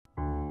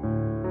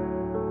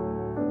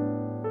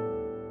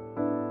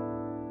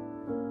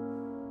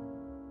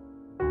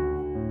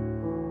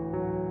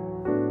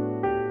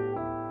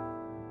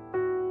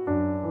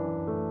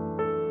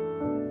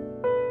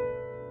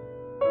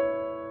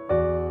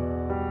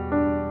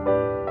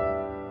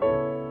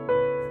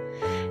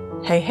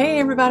Hey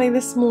everybody,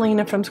 this is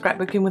Melina from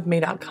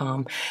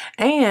scrapbookingwithme.com,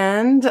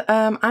 and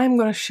I'm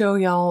going to show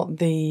y'all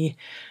the,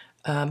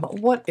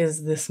 what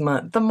is this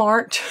month? The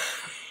March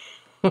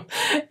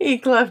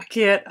E-Club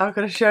kit. I'm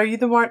going to show you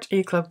the March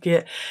E-Club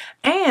kit,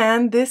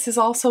 and this is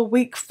also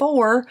week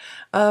 4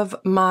 of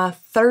my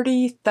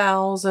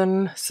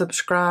 30,000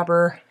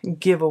 subscriber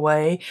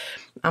giveaway.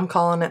 I'm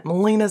calling it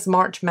Melina's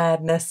March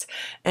Madness,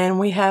 and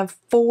we have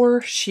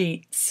 4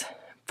 sheets.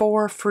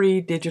 4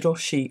 free digital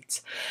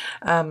sheets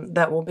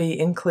that will be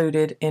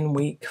included in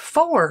week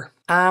 4.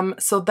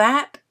 So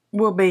that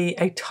will be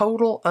a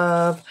total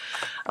of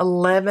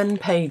 11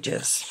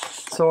 pages.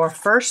 So our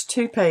first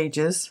 2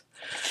 pages,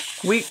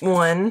 week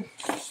 1,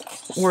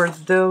 were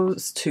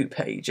those 2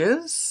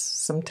 pages,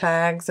 some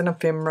tags and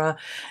ephemera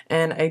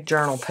and a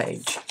journal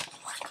page.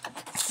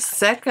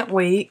 Second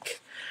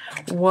week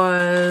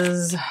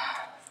was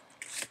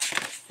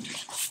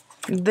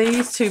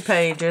these 2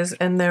 pages,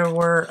 and there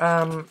were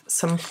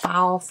some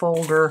file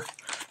folder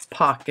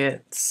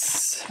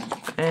pockets,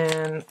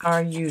 and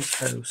I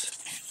used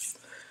those.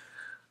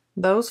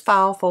 Those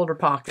file folder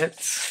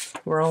pockets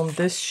were on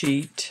this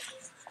sheet,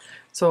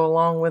 so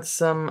along with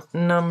some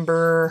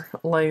number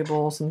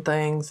labels and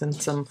things, and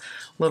some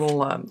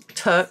little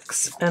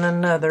tucks, and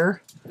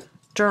another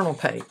journal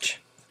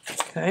page.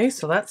 Okay,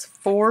 so that's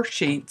 4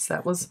 sheets.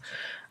 That was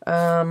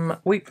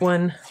week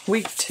 1,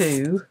 week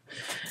 2,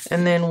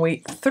 and then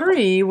week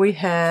 3 we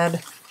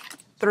had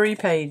 3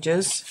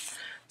 pages.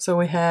 So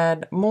we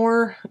had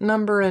more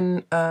number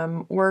and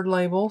word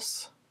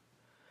labels,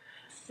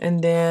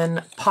 and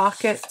then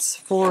pockets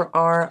for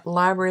our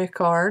library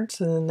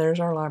cards, and then there's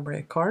our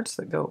library cards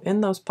that go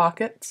in those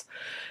pockets,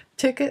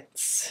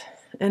 tickets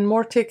and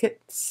more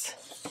tickets,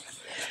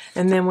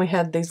 and then we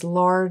had these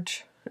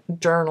large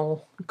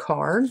journal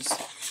cards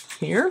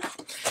here.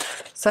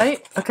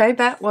 Okay,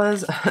 that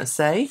was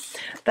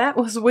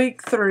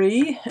week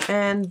 3,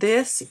 and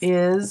this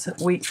is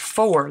week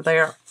 4. They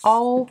are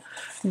all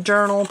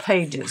journal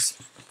pages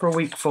for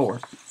week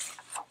 4.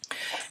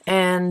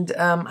 And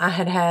I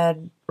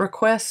had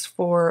requests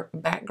for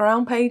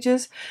background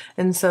pages,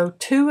 and so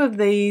 2 of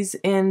these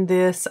in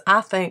this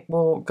I think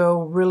will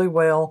go really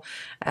well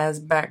as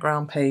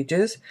background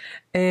pages,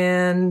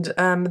 and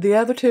the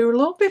other 2 are a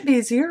little bit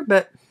busier,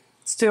 but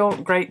still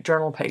great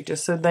journal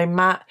pages, so they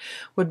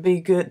would be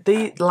good.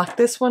 Like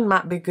this one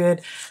might be good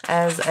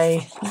as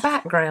a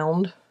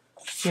background,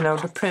 you know,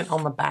 to print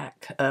on the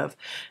back of.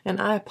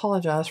 And I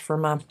apologize for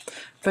my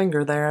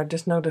finger there. I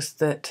just noticed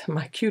that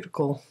my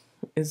cuticle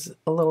is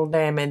a little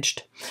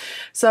damaged.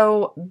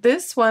 So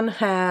this one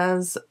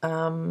has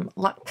kind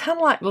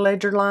of like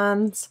ledger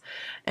lines,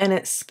 and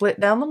it's split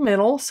down the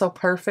middle, so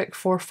perfect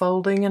for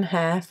folding in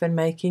half and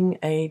making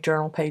a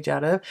journal page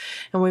out of.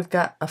 And we've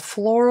got a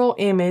floral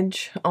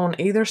image on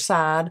either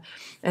side,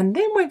 and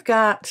then we've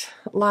got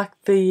like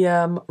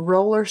the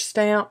roller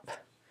stamp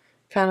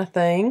kind of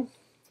thing,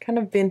 kind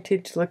of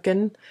vintage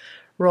looking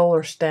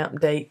roller stamp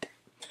date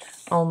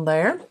on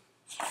there.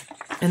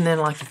 And then,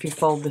 like, if you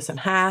fold this in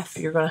half,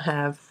 you're going to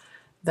have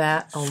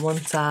that on one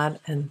side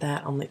and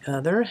that on the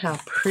other. How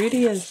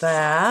pretty is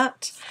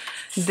that?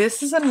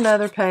 This is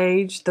another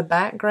page. The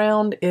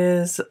background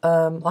is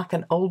like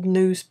an old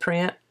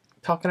newsprint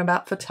talking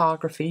about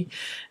photography.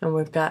 And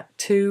we've got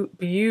 2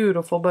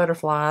 beautiful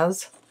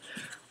butterflies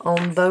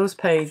on those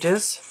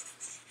pages.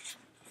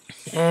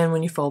 And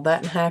when you fold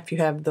that in half, you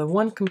have the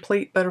one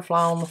complete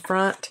butterfly on the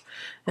front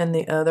and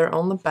the other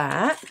on the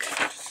back.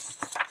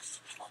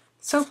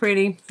 So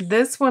pretty.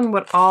 This one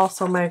would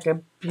also make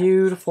a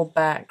beautiful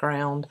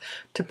background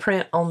to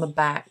print on the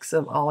backs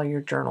of all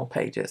your journal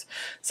pages.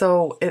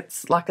 So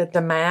it's like a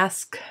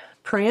damask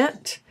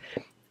print,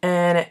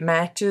 and it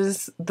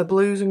matches the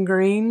blues and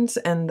greens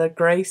and the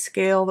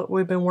grayscale that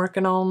we've been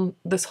working on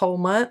this whole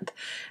month.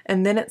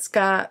 And then it's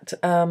got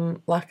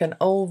like an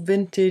old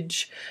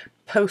vintage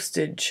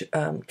postage,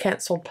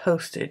 canceled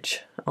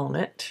postage on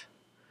it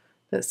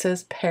that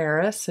says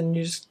Paris, and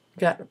you just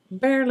got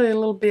barely a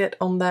little bit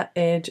on that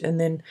edge, and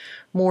then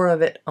more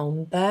of it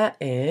on that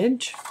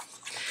edge.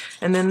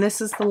 And then this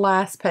is the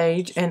last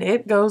page, and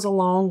it goes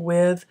along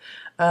with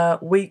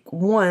week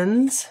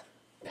 1's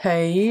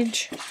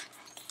page.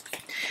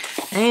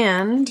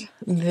 And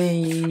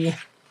the,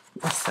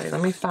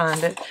 let me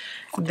find it,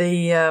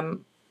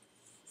 the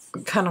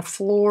kind of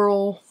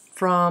floral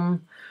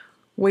from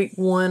week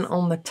 1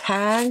 on the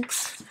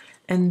tags,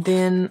 and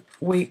then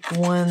week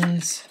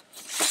 1's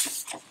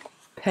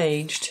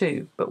page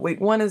 2. But week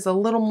 1 is a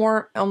little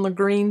more on the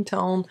green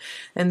tone,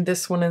 and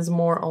this one is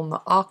more on the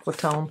aqua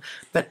tone,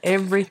 but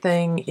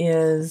everything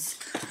is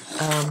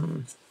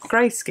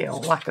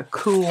grayscale, like a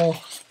cool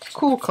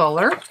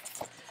color.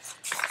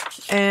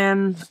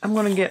 And I'm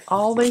going to get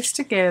all these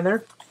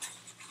together,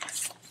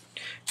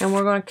 and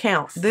we're going to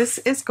count. This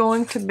is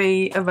going to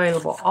be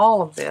available,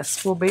 all of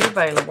this will be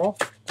available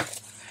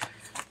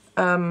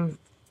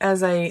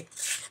as a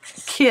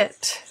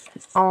kit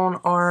on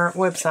our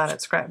website at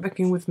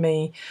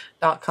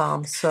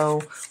scrapbookingwithme.com.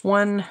 So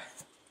 1,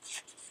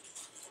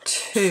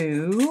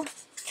 2,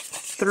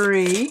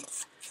 3,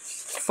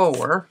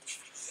 4,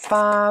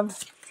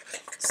 5,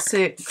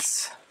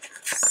 6,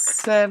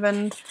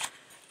 7,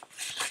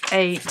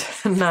 8,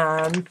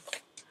 9,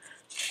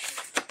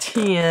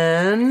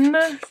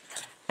 10,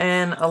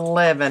 and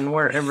 11,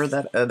 wherever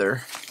that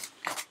other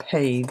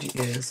page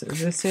is. Is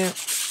this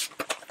it?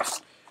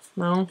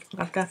 No,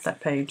 I've got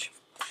that page.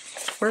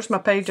 Where's my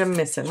page I'm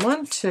missing?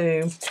 1,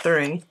 2,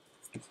 3,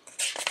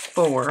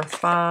 4,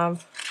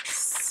 5,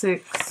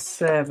 6,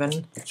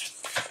 7,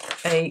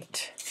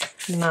 8,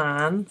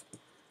 9,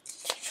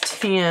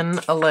 10,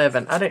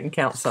 11. I didn't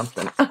count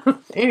something.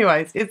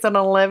 Anyways, it's an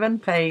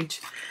 11-page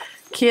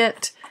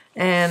kit,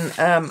 and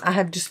I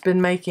have just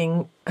been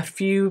making a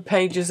few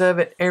pages of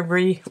it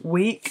every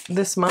week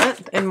this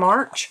month in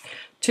March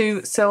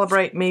to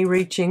celebrate me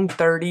reaching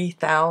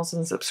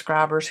 30,000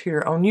 subscribers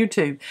here on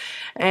YouTube.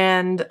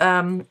 And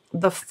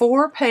the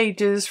 4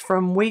 pages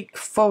from week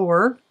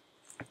 4,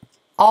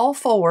 all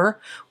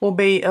 4 will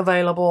be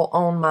available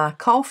on my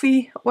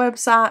Ko-fi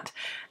website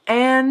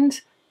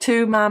and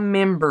to my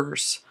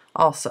members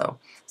also.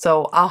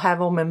 So I'll have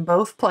them in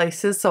both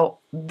places. So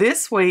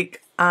this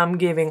week I'm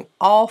giving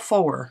all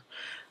 4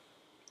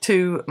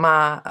 to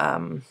my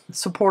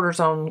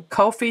supporters on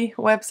Ko-fi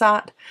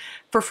website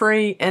for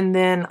free, and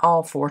then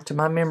all 4 to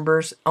my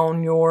members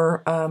on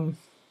your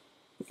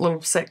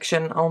little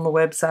section on the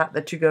website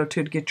that you go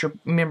to get your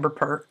member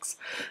perks.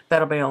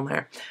 That'll be on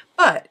there.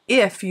 But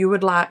if you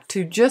would like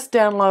to just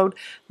download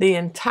the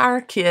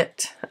entire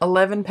kit,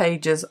 11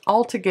 pages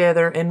all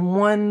together in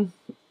one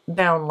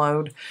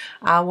download,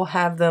 I will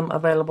have them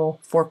available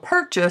for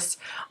purchase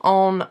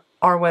on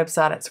our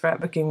website at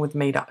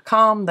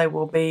scrapbookingwithme.com. They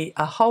will be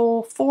a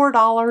whole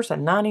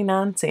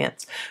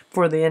 $4.99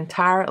 for the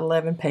entire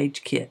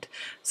 11-page kit.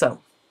 So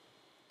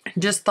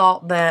just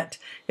thought that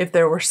if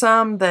there were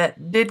some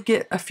that did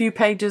get a few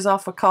pages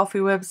off a Ko-fi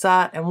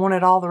website and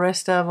wanted all the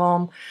rest of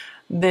them,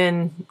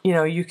 then you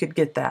know you could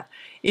get that.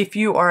 If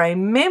you are a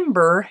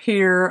member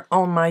here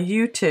on my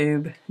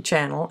YouTube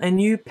channel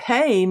and you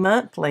pay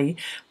monthly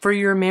for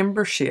your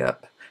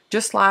membership,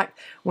 just like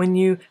when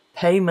you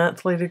pay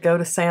monthly to go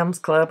to Sam's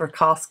Club or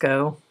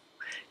Costco,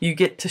 you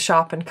get to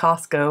shop in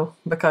Costco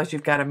because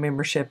you've got a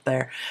membership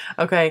there.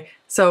 Okay,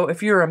 so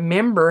if you're a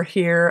member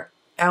here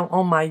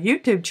on my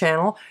YouTube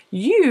channel,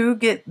 you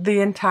get the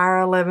entire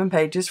 11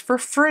 pages for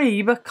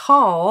free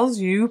because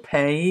you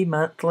pay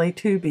monthly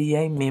to be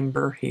a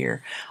member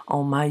here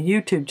on my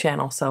YouTube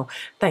channel. So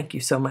thank you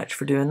so much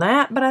for doing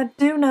that. But I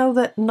do know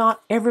that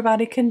not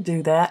everybody can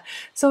do that.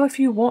 So if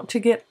you want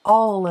to get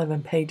all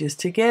 11 pages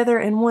together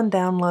in one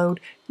download,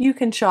 you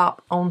can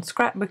shop on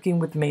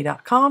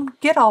scrapbookingwithme.com,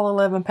 get all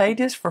 11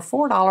 pages for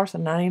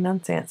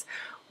 $4.99.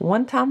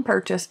 One-time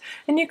purchase,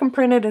 and you can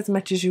print it as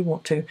much as you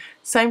want to.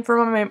 Same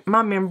for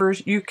my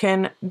members. You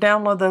can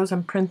download those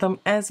and print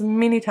them as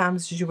many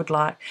times as you would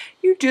like.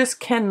 You just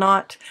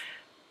cannot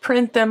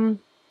print them,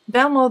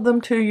 download them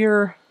to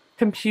your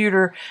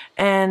computer,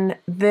 and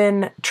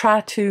then try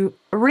to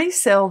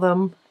resell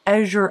them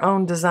as your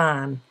own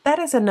design. That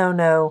is a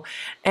no-no,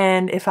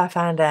 and if I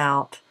find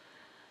out,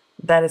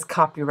 that is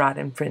copyright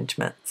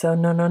infringement. So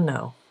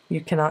no, you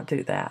cannot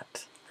do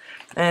that.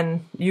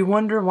 And you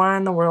wonder why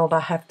in the world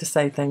I have to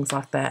say things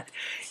like that.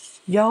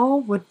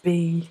 Y'all would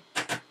be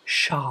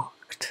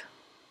shocked.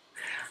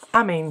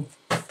 I mean,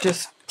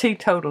 just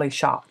totally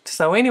shocked.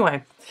 So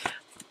anyway,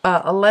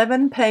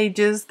 11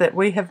 pages that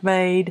we have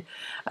made,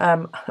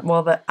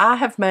 well, that I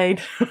have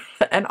made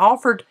and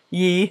offered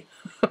ye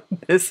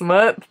this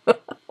month.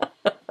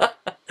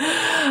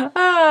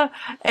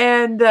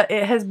 And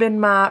it has been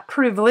my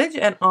privilege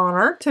and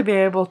honor to be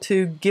able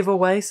to give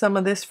away some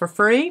of this for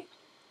free.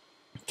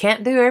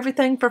 Can't do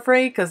everything for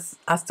free because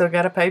I still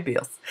got to pay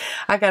bills.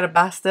 I got to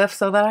buy stuff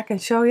so that I can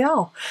show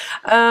y'all.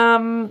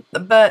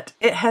 But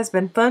it has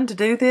been fun to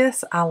do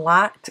this. I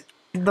liked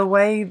the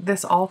way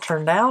this all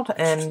turned out,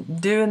 and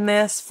doing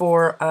this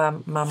for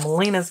my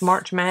Melina's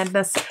March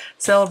Madness,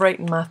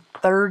 celebrating my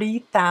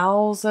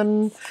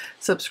 30,000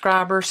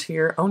 subscribers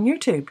here on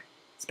YouTube.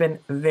 It's been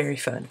very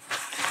fun.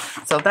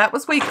 So that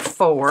was week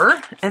 4.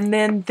 And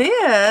then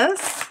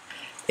this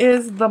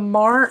is the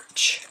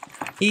March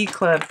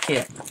E-Club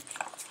kit.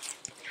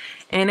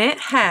 And it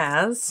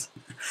has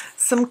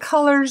some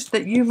colors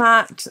that you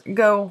might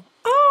go,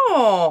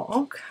 oh,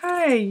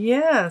 okay,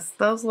 yes,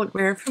 those look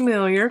very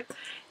familiar.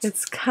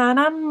 It's kind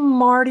of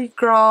Mardi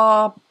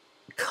Gras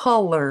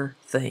color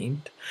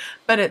themed,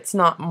 but it's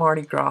not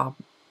Mardi Gras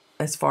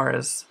as far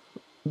as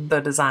the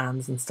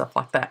designs and stuff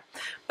like that.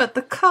 But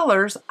the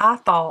colors I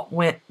thought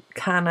went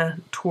kind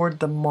of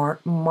toward the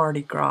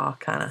Mardi Gras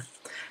kind of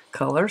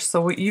colors.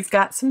 So you've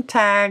got some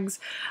tags.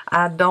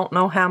 I don't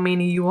know how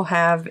many you will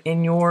have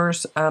in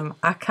yours.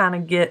 I kind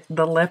of get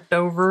the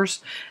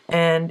leftovers,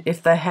 and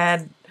if they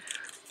had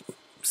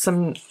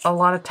a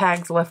lot of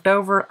tags left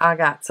over, I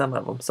got some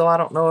of them. So I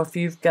don't know if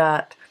you've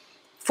got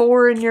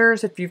 4 in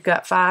yours, if you've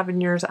got 5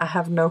 in yours. I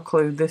have no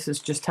clue. This is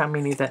just how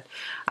many that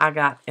I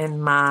got in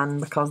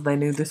mine because they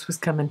knew this was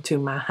coming to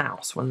my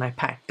house when they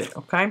packed it,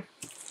 okay?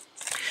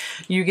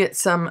 You get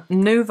some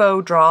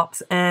Nouveau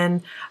drops,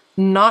 and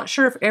Not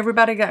sure if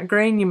everybody got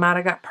green. You might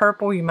have got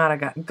purple. You might have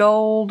got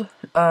gold.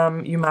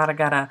 You might have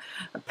got a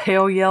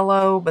pale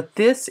yellow. But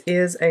this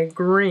is a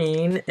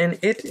green, and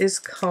it is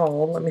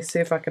called, let me see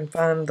if I can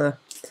find the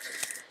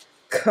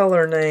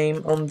color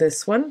name on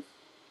this one.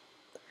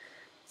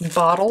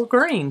 Bottle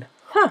green.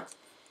 Huh.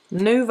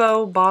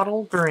 Nouveau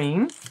bottle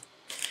green.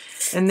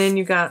 And then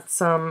you got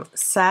some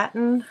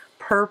satin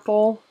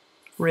purple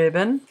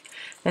ribbon.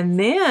 And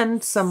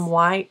then some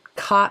white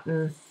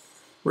cotton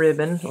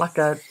ribbon, like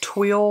a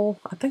twill.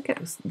 I think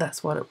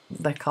that's what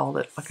they called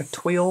it, like a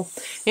twill.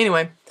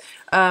 Anyway,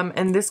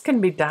 and this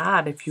can be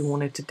dyed if you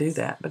wanted to do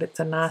that, but it's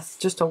a nice,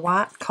 just a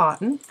white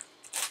cotton.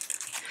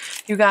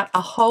 You got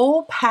a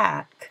whole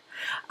pack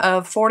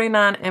of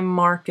 49 and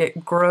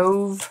Market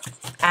Grove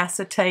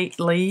acetate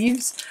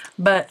leaves,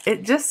 but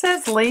it just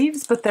says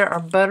leaves, but there are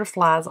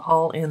butterflies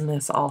all in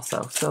this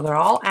also. So they're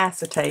all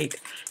acetate,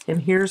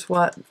 and here's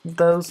what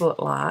those look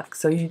like.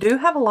 So you do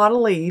have a lot of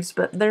leaves,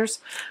 but there's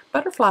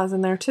butterflies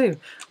in there too,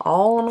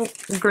 all on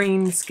a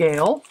green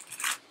scale.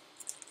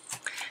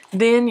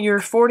 Then your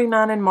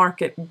 49 and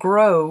Market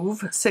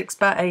Grove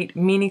 6x8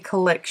 mini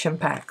collection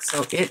pack.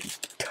 So it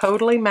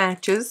totally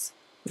matches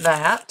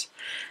that,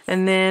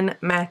 and then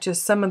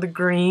matches some of the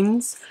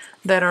greens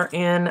that are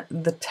in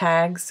the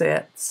tag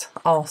sets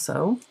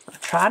also. I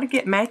try to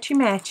get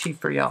matchy-matchy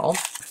for y'all.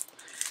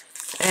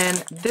 And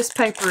this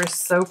paper is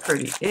so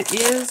pretty. It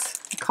is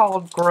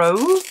called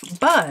Grove,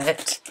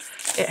 but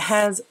it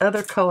has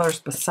other colors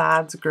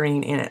besides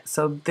green in it.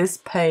 So this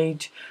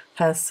page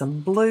has some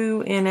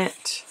blue in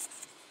it.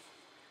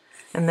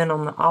 And then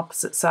on the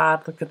opposite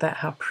side, look at that,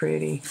 how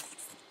pretty.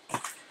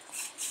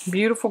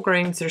 Beautiful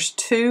greens. There's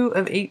 2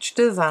 of each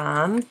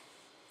design.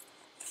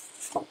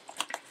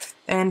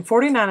 And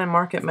 49 and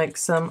Market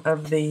makes some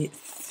of the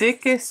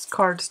thickest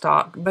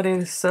cardstock, but it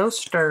is so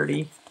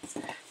sturdy.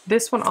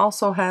 This one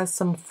also has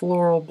some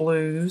floral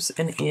blues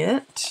in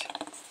it.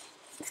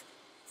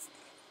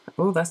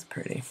 Oh, that's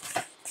pretty.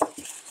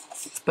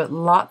 But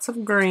lots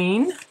of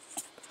green.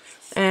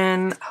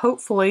 And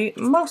hopefully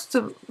most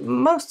of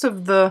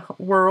the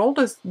world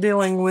is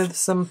dealing with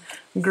some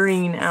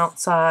green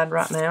outside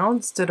right now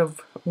instead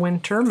of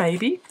winter,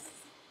 maybe.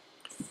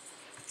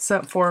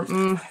 Except for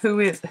who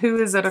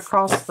is it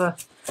across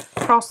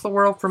the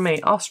world for me?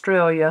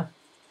 Australia.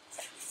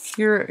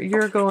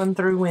 You're going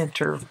through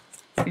winter.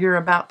 You're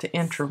about to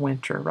enter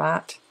winter,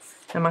 right?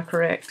 Am I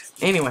correct?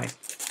 Anyway,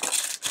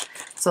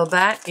 so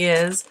that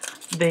is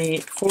the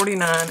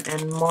 49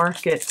 and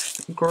Market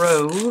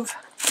Grove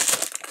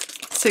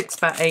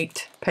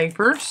 6x8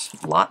 papers,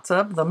 lots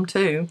of them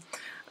too.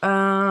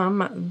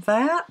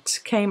 That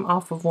came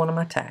off of one of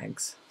my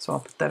tags, so I'll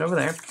put that over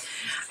there.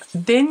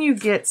 Then you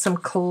get some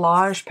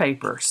collage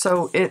paper.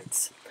 So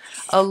it's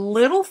a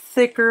little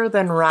thicker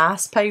than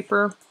rice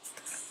paper,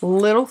 a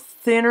little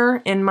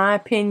thinner in my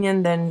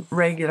opinion than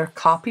regular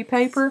copy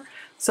paper.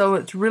 So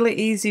it's really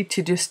easy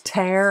to just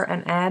tear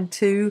and add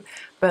to,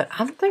 but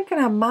I'm thinking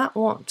I might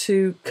want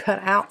to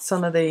cut out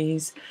some of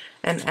these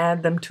and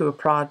add them to a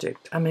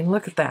project. I mean,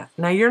 look at that.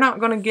 Now, you're not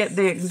going to get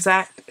the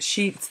exact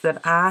sheets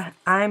that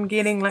I'm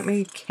getting. Let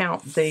me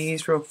count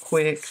these real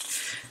quick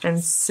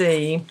and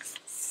see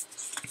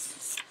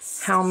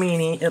how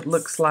many it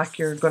looks like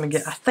you're going to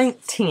get. I think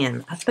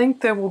 10. I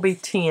think there will be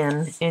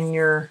 10 in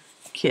your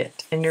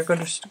kit, and you're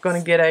going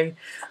to get a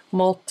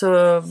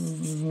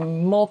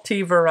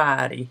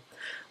multi-variety.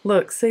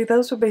 Look, see,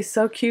 those would be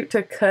so cute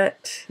to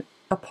cut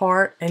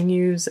apart and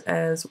use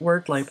as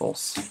word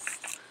labels.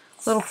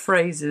 Little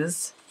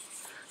phrases.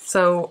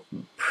 So,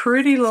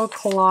 pretty little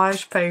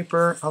collage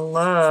paper. I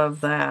love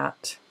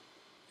that.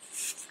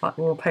 Like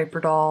little paper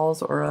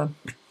dolls or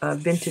a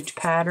vintage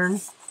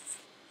pattern.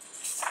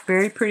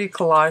 Very pretty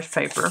collage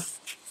paper.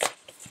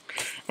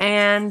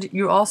 And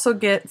you also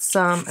get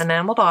some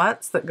enamel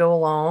dots that go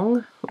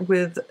along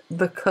with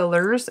the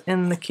colors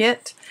in the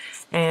kit.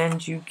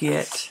 And you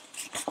get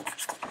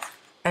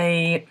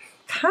a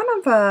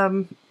kind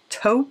of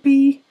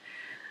taupey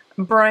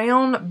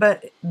brown,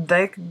 but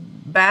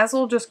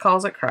Basil just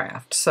calls it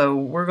craft, so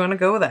we're going to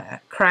go with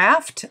that.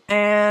 Craft.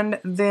 And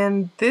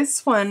then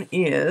this one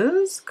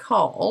is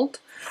called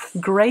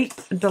Grape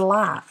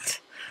Delight.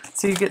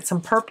 So you get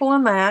some purple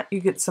in that. You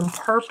get some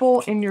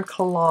purple in your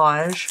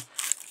collage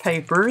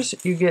papers.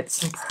 You get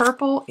some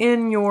purple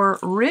in your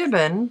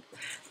ribbon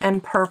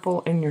and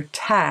purple in your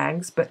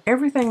tags, but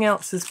everything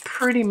else is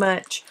pretty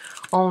much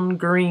on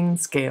green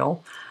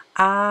scale.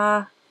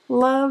 I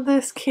love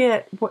this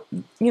kit.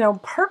 You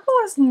know, purple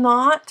is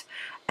not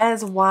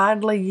as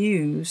widely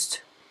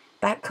used.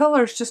 That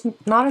color is just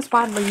not as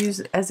widely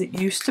used as it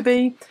used to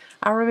be.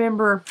 I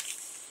remember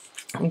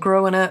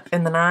growing up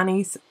in the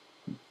 90s,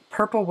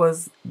 purple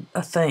was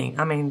a thing.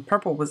 I mean,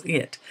 purple was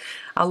it.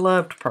 I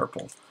loved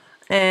purple.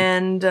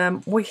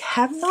 And we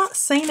have not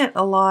seen it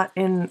a lot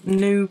in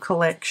new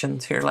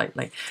collections here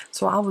lately.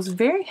 So I was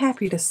very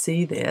happy to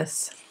see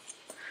this.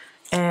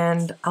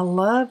 And I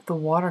love the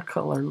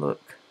watercolor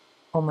look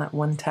on that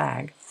one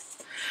tag.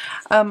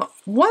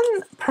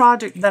 One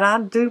project that I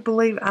do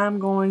believe I'm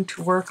going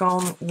to work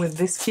on with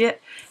this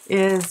kit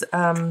is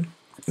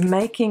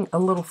making a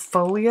little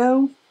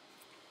folio.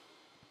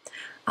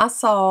 I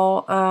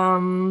saw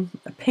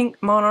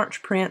Pink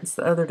Monarch Prints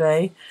the other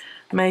day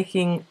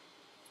making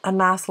a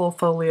nice little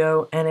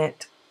folio, and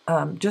it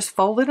just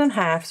folded in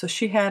half. So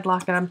she had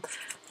like a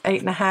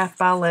 8.5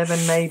 by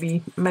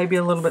 11, maybe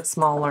a little bit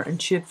smaller,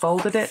 and she had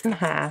folded it in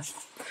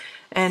half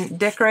and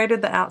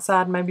decorated the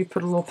outside, maybe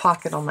put a little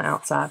pocket on the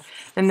outside.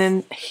 And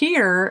then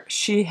here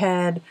she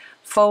had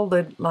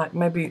folded, like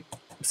maybe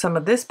some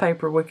of this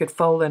paper we could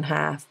fold in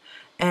half,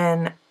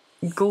 and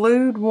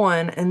glued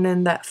one, and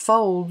then that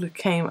fold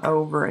came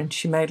over, and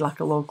she made like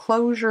a little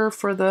closure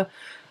for the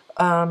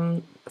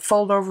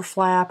fold over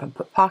flap and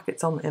put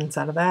pockets on the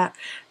inside of that.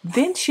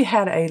 Then she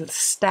had a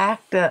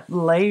stacked up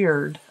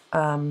layered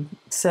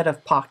set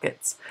of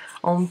pockets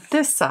on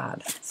this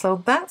side.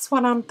 So that's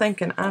what I'm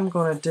thinking I'm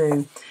going to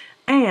do.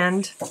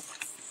 And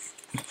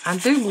I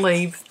do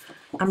believe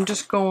I'm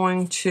just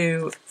going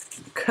to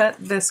cut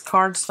this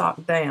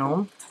cardstock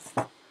down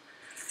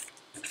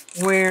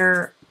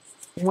where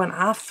when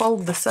I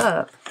fold this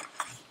up,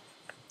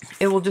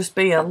 it will just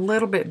be a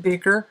little bit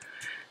bigger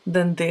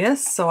than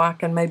this, so I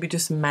can maybe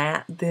just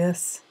mat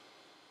this,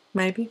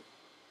 maybe.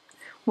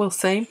 We'll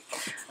see.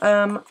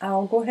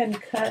 I'll go ahead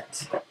and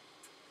cut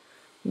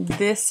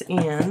this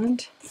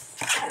end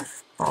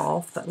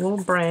off, that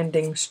little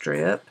branding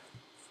strip.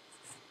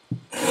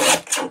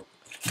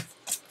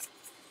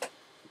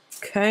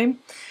 Okay,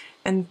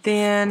 and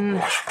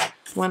then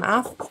when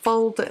I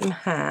fold it in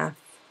half,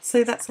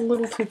 see, that's a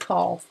little too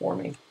tall for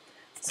me.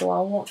 So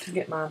I want to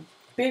get my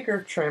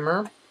bigger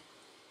trimmer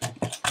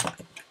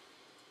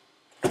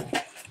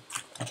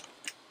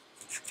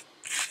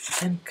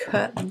and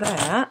cut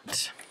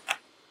that.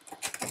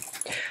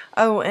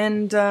 Oh,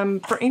 and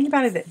for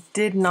anybody that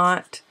did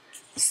not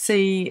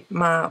see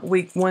my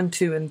week 1,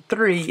 2, and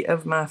 3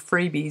 of my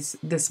freebies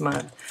this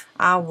month,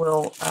 I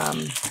will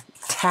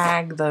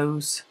tag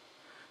those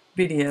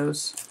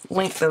videos,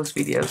 link those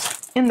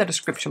videos in the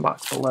description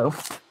box below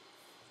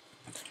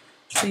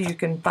so you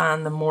can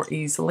find them more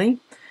easily.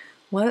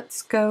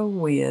 Let's go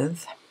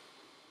with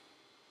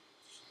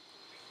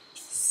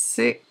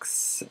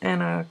 6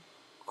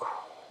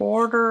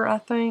 1/4, I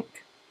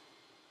think.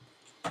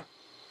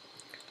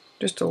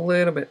 Just a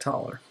little bit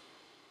taller.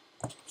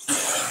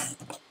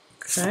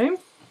 Okay.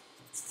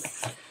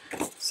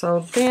 So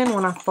then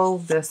when I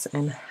fold this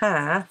in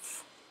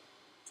half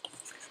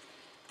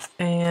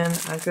and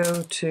I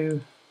go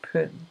to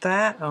put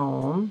that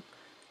on,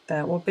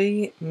 that will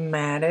be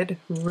matted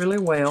really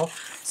well.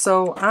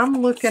 So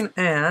I'm looking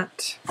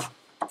at,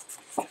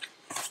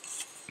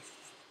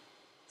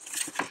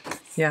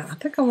 yeah, I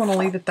think I want to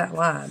leave it that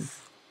wide.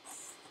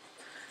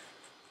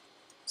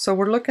 So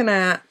we're looking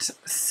at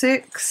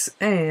 6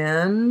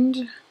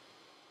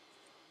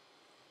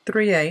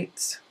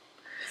 3/8.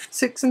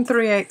 6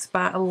 3/8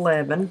 by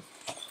 11.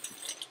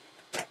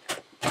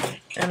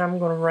 And I'm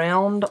going to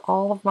round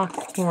all of my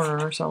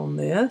corners on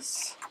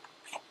this.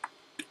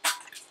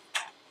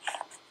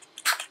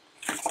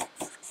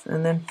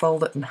 And then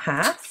fold it in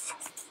half.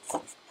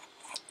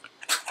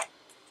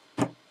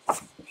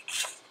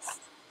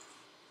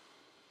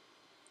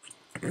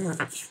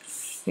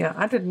 Yeah,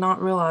 I did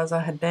not realize I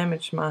had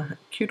damaged my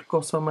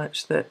cuticle so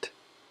much that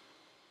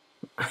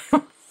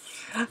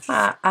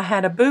I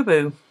had a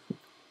boo-boo,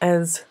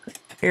 as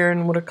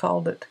Erin would have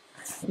called it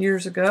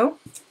years ago.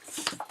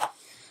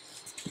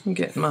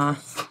 Get my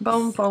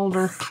bone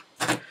folder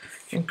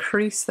and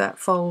crease that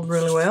fold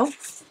really well.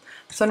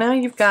 So now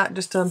you've got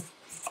just a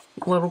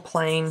little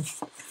plain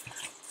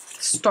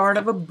start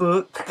of a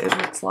book, it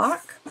looks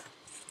like.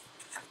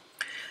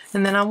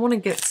 And then I want to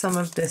get some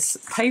of this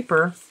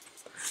paper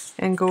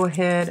and go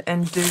ahead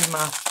and do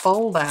my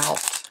fold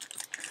out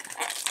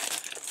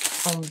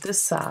on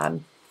this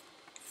side.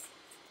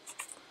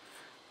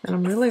 And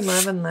I'm really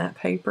loving that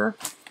paper.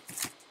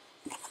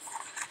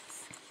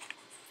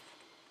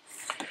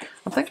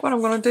 I think what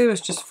I'm going to do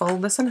is just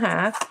fold this in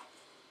half.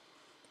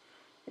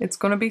 It's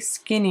going to be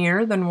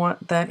skinnier than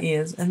what that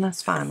is, and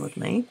that's fine with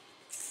me.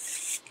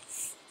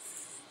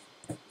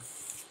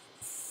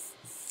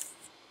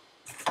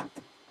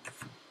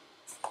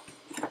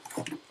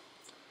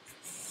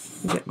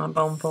 Get my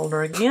bone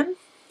folder again.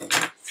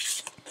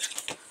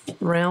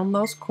 Round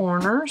those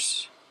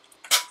corners.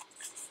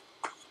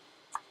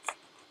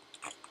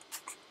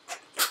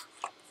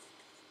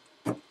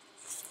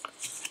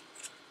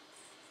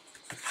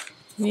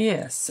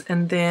 Yes,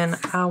 and then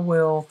I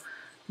will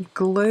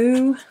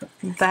glue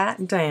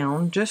that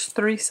down, just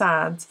 3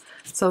 sides,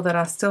 so that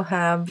I still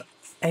have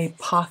a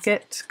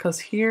pocket, because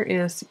here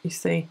is, you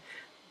see,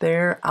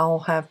 there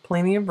I'll have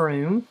plenty of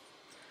room.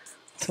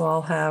 So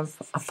I'll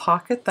have a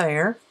pocket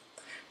there,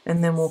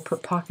 and then we'll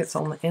put pockets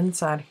on the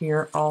inside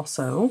here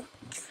also.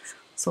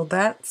 So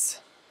that's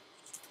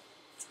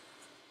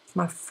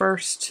my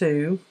first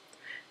 2,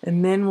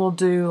 and then we'll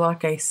do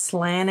like a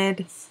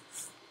slanted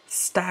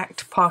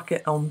stacked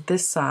pocket on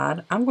this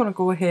side. I'm going to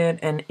go ahead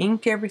and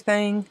ink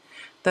everything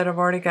that I've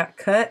already got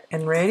cut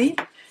and ready,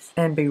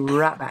 and be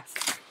right back.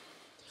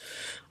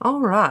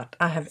 Alright,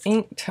 I have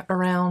inked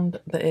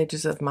around the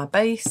edges of my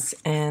base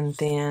and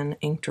then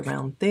inked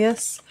around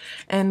this.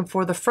 And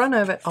for the front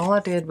of it, all I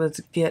did was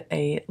get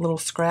a little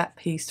scrap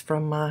piece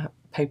from my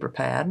paper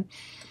pad.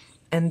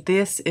 And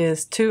this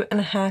is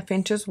 2.5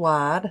 inches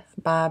wide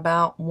by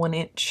about 1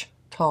 inch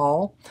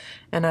tall.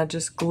 And I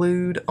just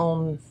glued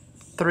on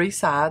 3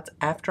 sides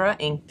after I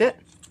inked it.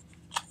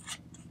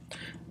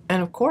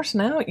 And of course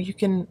now you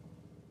can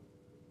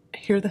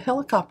hear the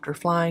helicopter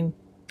flying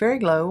very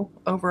low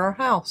over our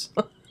house.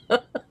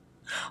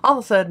 All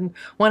of a sudden,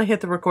 want to hit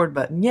the record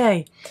button.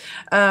 Yay.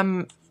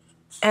 And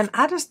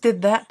I just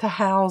did that to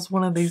house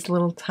one of these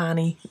little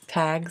tiny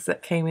tags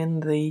that came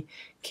in the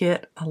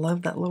kit. I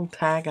love that little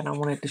tag and I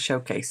wanted to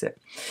showcase it.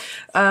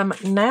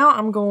 Now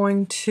I'm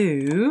going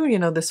to, you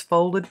know, this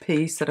folded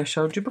piece that I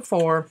showed you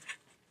before,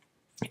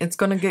 it's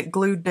going to get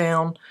glued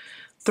down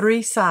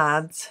 3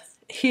 sides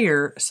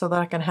here so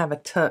that I can have a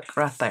tuck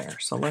right there.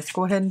 So let's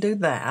go ahead and do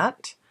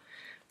that.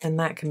 And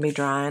that can be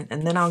drying.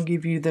 And then I'll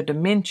give you the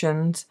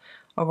dimensions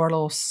of our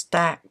little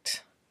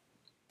stacked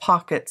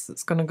pockets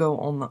that's going to go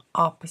on the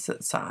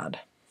opposite side.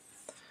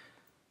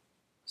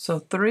 So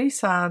 3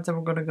 sides, and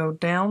we're going to go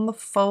down the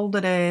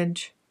folded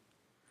edge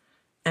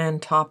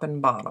and top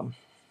and bottom.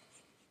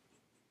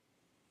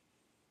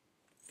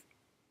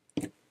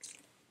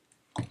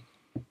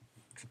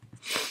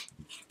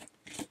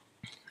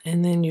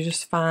 And then you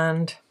just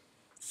find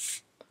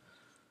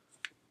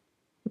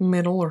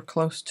middle or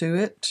close to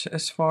it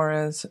as far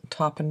as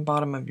top and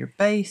bottom of your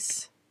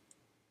base.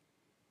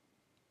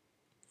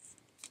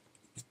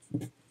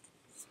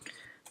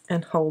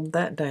 And hold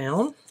that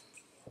down.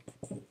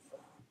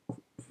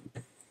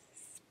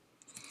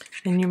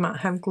 And you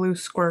might have glue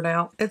squirt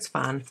out. It's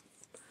fine.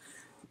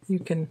 You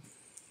can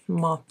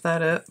mop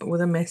that up with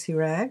a messy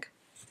rag.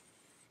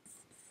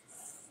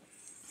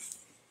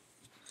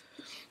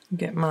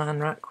 Get mine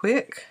right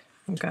quick.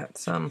 I've got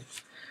some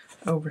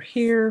over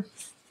here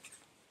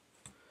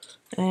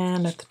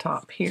and at the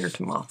top here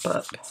to mop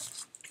up.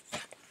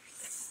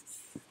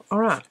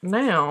 Alright,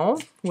 now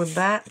with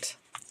that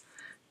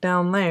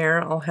down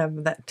there, I'll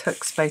have that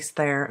tuck space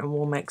there and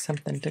we'll make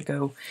something to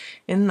go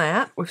in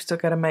that. We've still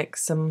got to make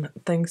some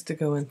things to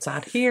go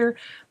inside here,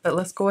 but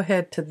let's go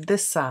ahead to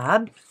this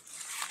side.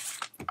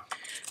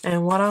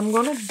 And what I'm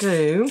going to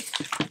do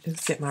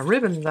is get my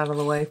ribbons out of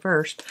the way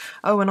first.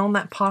 Oh, and on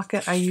that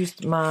pocket, I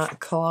used my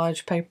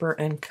collage paper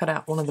and cut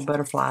out one of the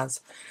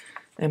butterflies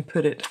and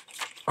put it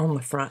on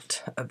the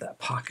front of that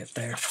pocket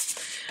there.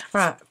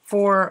 All right,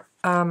 for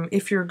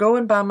if you're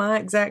going by my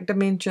exact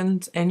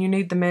dimensions and you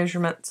need the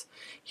measurements,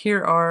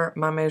 here are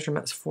my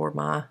measurements for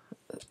my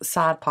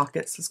side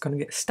pockets. It's going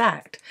to get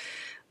stacked.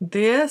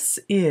 This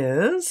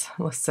is,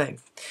 let's see,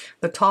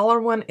 the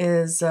taller one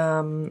is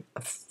 5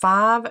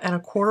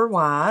 1/4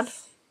 wide,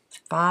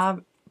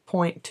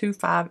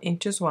 5.25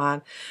 inches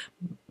wide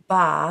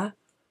by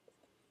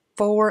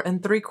 4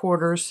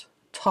 3/4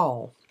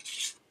 tall.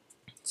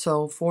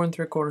 So 4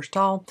 3/4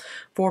 tall,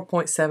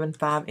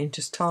 4.75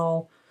 inches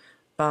tall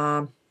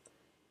by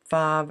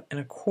 5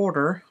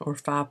 1/4 or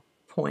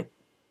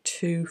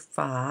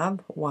 5.25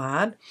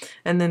 wide.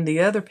 And then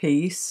the other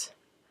piece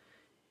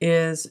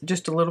is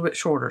just a little bit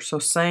shorter. So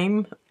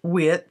same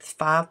width,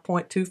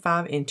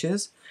 5.25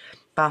 inches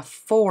by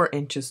 4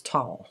 inches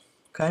tall.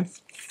 Okay.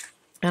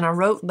 And I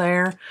wrote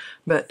there,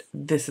 but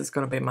this is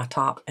going to be my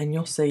top, and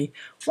you'll see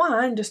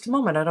why in just a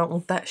moment. I don't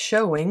want that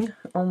showing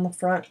on the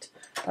front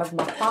of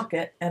my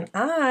pocket, and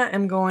I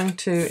am going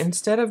to,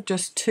 instead of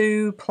just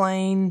 2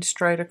 plain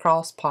straight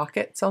across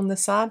pockets on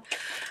this side,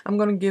 I'm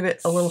going to give it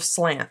a little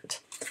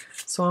slant.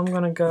 So I'm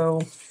going to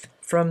go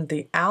from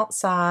the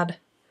outside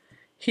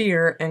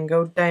here and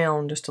go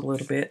down just a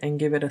little bit and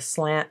give it a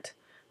slant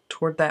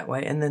toward that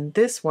way, and then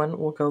this one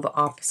will go the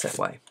opposite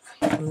way.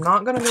 I'm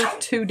not going to go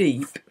too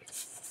deep.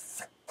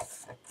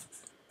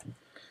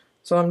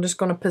 So I'm just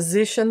going to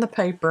position the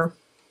paper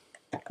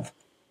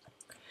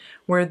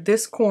where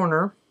this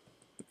corner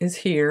is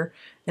here,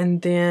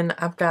 and then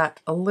I've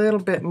got a little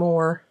bit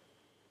more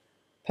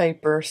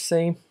paper,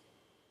 see,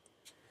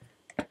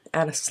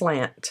 at a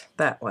slant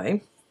that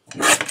way.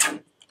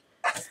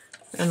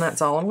 And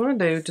that's all I'm going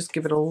to do, just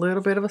give it a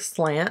little bit of a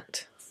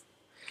slant.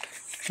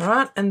 All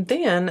right, and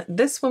then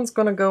this one's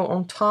going to go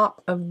on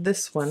top of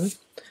this one.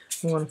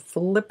 I'm going to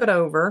flip it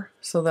over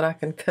so that I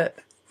can cut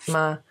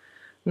my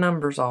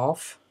numbers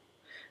off.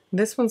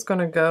 This one's going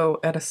to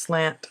go at a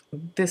slant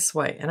this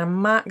way, and I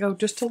might go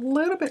just a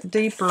little bit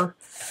deeper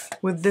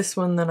with this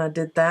one than I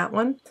did that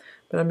one,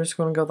 but I'm just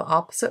going to go the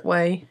opposite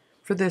way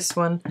for this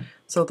one.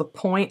 So the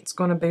point's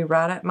going to be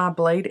right at my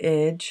blade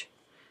edge,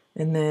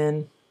 and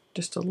then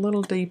just a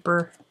little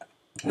deeper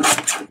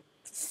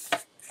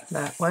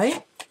that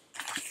way.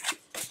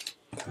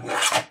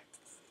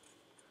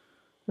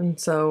 And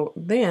so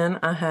then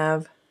I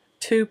have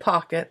 2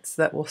 pockets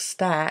that will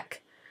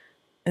stack,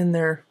 and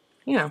they're,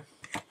 you know,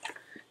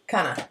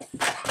 kind of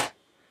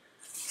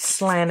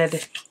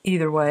slanted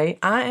either way.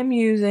 I am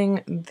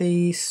using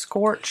the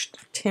Scorched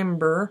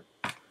Timber,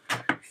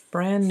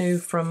 brand new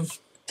from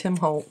Tim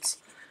Holtz,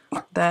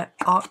 that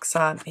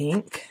oxide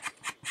ink.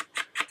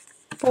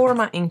 for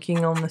my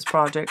inking on this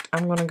project,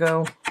 I'm going to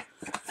go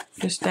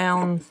just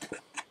down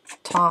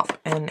top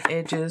and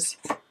edges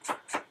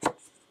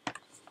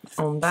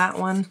on that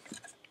one.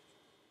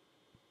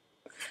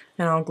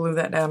 And I'll glue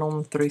that down on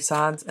the 3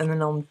 sides. And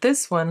then on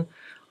this one,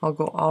 I'll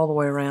go all the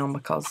way around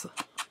because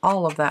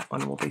all of that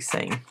one will be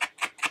seen.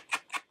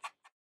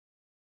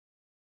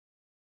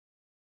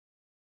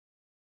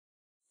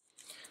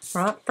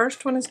 Right,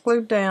 first one is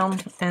glued down,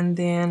 and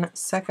then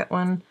second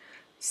one,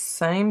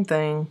 same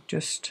thing,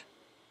 just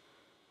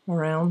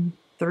around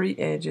 3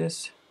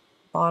 edges,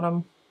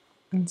 bottom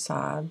and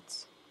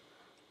sides.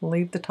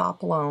 Leave the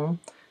top alone,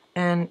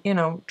 and you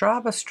know,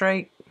 drive a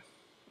straight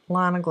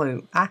line of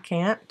glue. I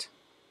can't.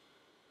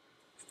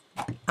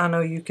 I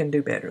know you can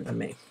do better than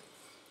me,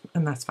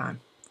 and that's fine.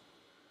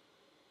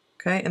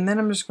 Okay, and then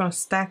I'm just going to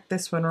stack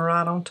this one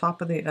right on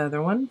top of the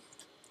other one.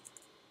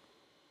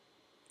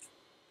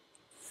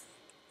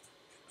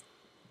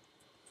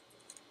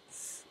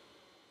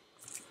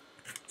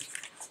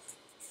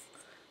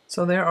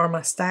 So there are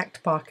my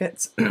stacked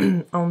pockets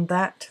on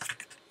that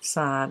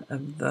side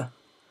of the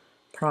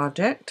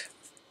project.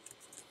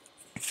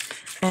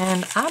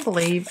 And I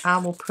believe I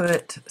will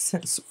put,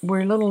 since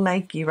we're a little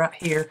naked right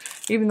here,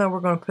 even though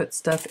we're going to put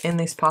stuff in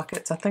these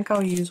pockets, I think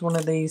I'll use one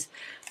of these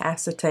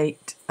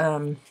acetate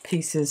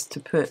pieces to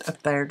put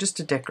up there just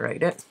to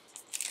decorate it.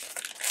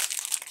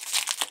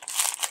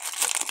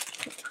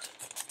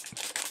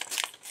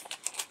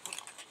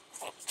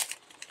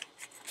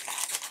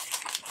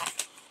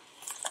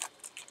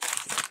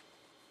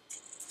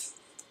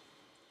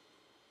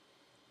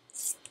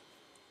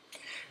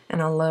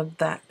 And I love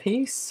that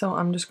piece, so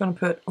I'm just going to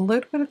put a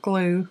little bit of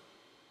glue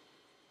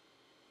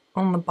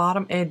on the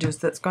bottom edges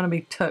that's going to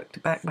be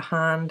tucked back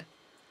behind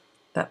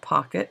that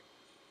pocket.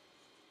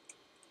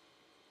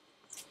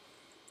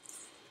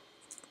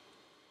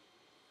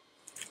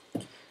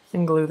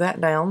 And glue that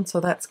down so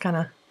that's kind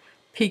of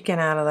peeking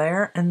out of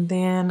there. And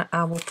then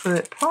I will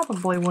put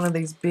probably one of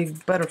these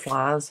big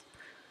butterflies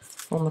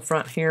on the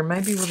front here,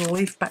 maybe with a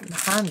leaf back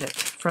behind it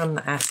from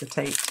the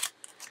acetate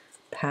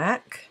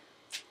pack.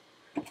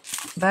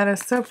 That is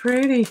so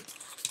pretty.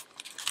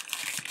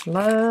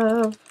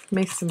 Love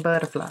me some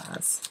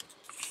butterflies.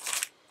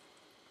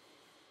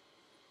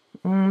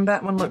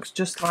 That one looks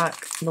just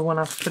like the one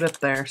I've put up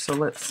there, so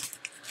let's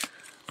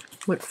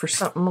look for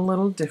something a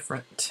little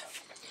different.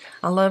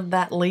 I love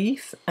that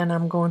leaf, and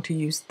I'm going to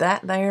use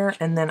that there,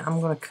 and then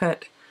I'm going to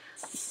cut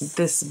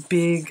this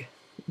big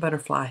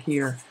butterfly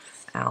here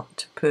out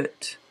to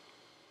put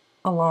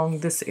along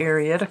this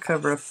area to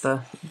cover up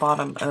the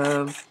bottom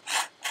of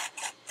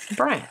the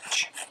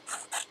branch.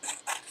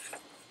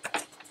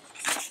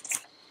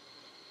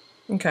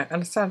 Okay, I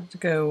decided to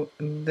go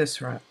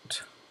this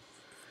route.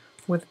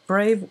 With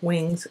Brave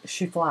Wings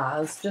She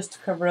Flies, just to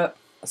cover up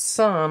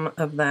some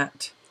of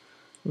that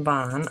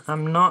vine.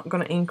 I'm not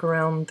going to ink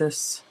around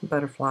this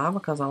butterfly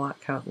because I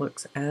like how it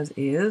looks as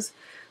is.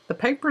 The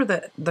paper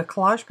that, the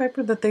collage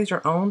paper that these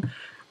are on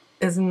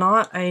is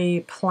not a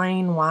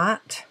plain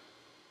white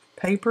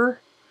paper.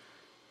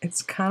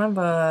 It's kind of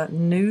a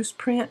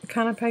newsprint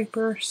kind of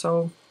paper,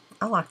 so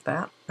I like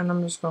that. And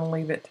I'm just going to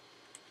leave it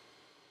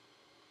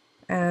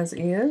as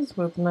is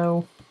with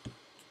no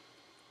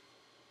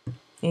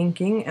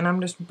inking, and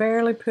I'm just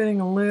barely putting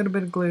a little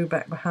bit of glue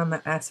back behind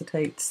that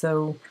acetate,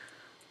 so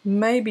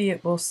maybe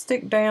it will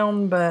stick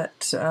down,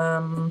 but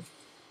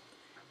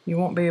you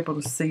won't be able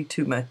to see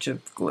too much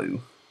of the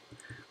glue,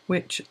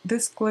 which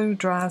this glue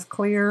dries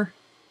clear,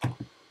 so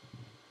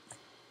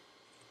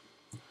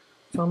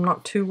I'm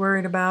not too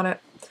worried about it.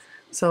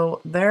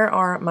 So there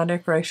are my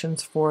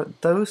decorations for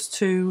those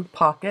 2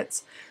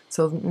 pockets.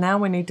 So now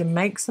we need to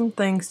make some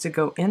things to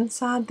go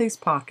inside these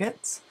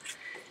pockets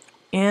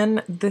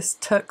in this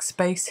tuck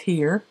space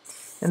here,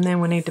 and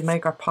then we need to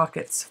make our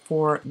pockets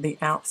for the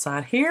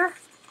outside here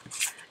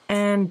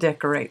and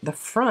decorate the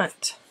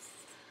front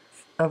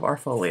of our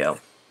folio.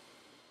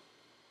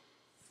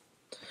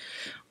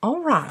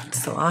 Alright,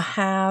 so I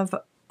have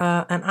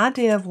an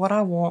idea of what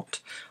I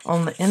want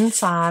on the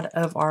inside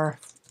of our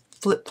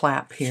flip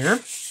flap here,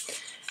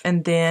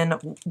 and then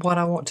what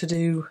I want to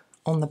do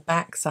on the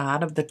back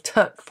side of the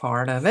tuck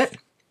part of it.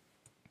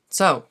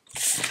 So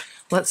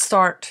let's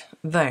start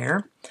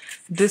there.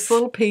 This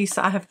little piece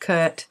I have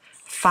cut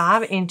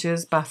 5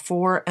 inches by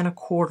 4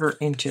 1/4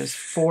 inches,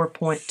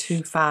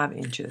 4.25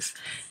 inches,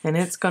 and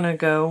it's going to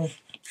go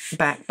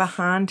back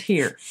behind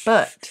here.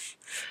 But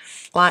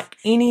like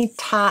any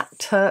tight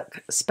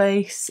tuck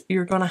space,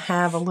 you're going to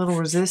have a little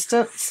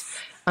resistance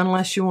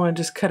unless you want to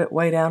just cut it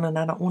way down, and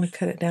I don't want to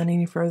cut it down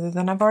any further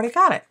than I've already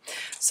got it.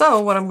 So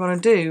what I'm going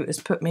to do is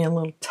put me a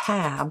little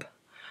tab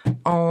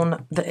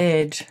on the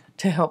edge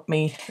to help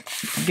me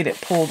get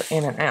it pulled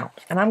in and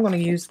out. And I'm going to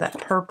use that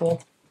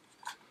purple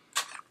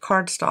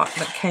cardstock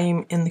that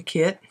came in the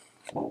kit.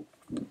 And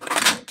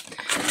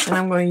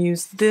I'm going to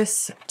use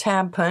this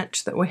tab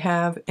punch that we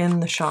have in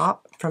the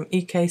shop from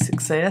EK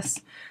Success.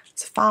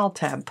 It's a file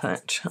tab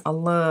punch. I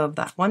love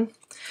that one.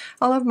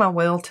 I love my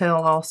whale tail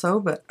also,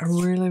 but I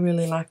really,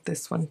 really like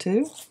this one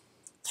too.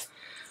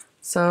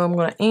 So I'm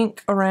going to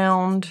ink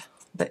around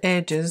the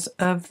edges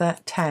of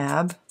that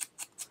tab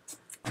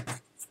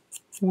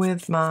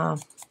with my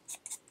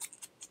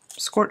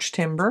scorched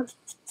timber,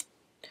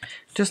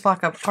 just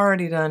like I've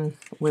already done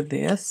with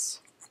this.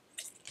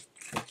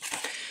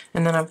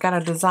 And then I've got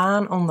a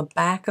design on the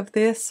back of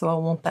this, so I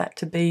want that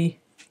to be,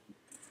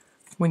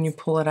 when you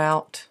pull it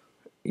out,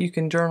 you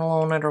can journal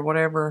on it or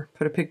whatever,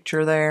 put a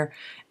picture there,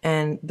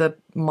 and the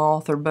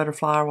moth or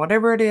butterfly or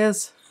whatever it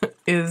is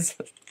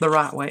the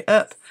right way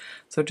up.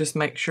 So just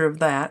make sure of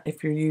that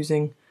if you're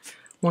using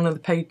one of the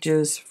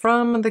pages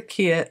from the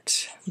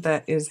kit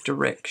that is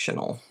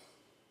directional.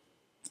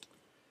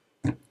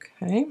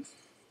 Okay.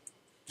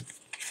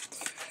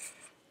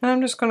 And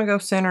I'm just going to go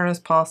center as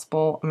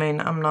possible. I mean,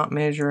 I'm not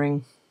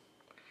measuring.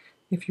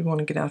 If you want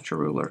to get out your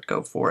ruler,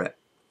 go for it.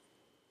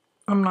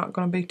 I'm not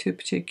going to be too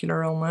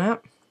particular on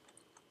that.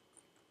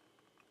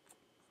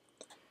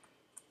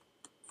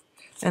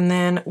 And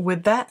then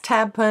with that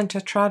tab punch, I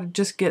try to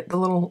just get the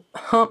little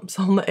humps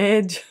on the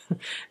edge,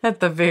 at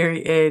the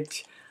very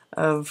edge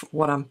of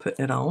what I'm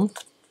putting it on.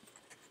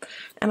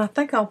 And I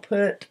think I'll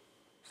put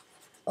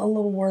a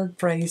little word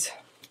phrase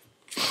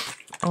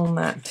on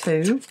that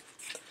too.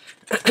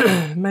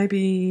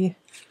 Maybe,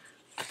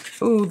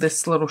 ooh,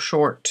 this little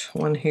short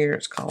one here,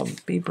 it's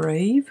called Be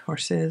Brave, or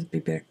says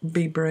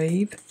Be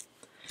Brave.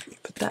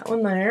 Put that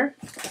one there.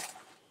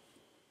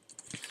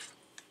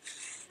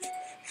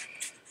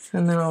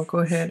 And then I'll go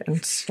ahead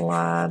and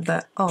slide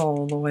that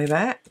all the way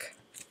back.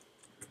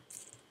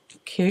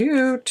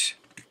 Cute.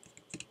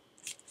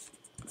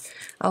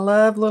 I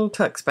love little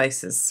tuck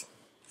spaces.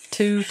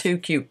 Too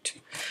cute.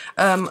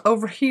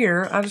 Over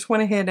here, I just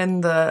went ahead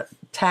and the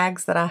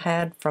tags that I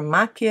had from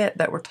my kit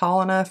that were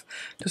tall enough,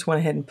 just went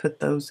ahead and put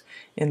those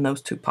in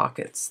those two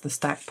pockets, the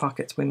stacked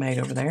pockets we made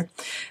over there.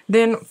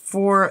 Then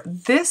for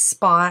this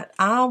spot,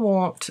 I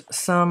want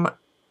some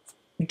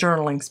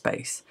journaling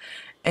space.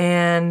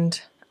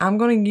 And I'm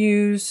going to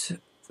use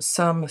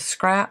some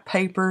scrap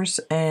papers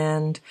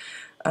and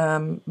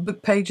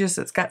book pages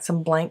that's got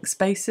some blank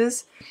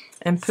spaces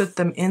and put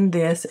them in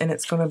this, and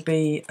it's going to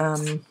be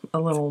a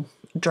little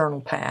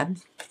journal pad.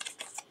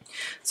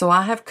 So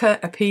I have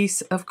cut a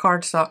piece of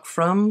cardstock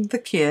from the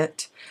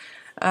kit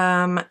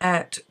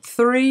at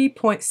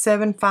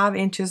 3.75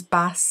 inches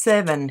by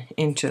 7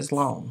 inches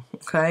long,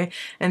 okay?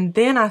 And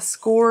then I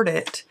scored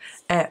it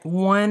at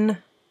 1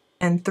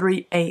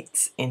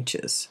 3/8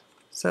 inches.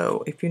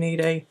 So if you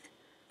need a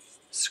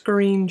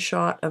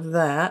screenshot of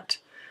that,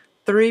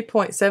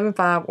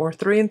 3.75 or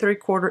 3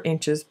 3/4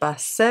 inches by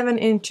 7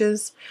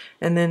 inches,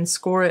 and then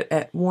score it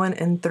at 1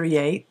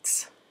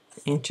 3/8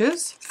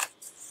 inches.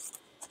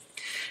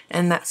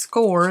 And that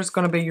score is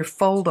going to be your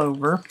fold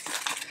over.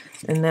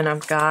 And then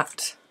I've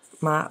got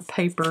my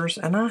papers,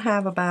 and I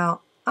have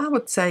about, I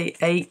would say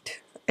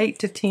 8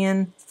 to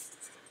 10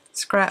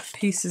 scrap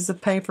pieces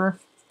of paper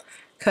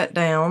cut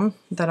down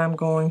that I'm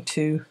going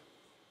to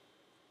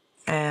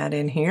add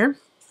in here.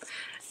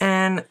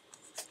 And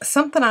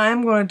something I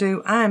am going to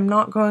do, I am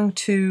not going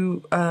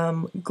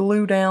to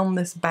glue down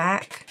this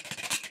back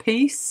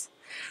piece.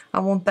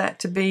 I want that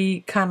to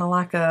be kind of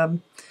like a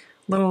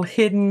little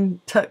hidden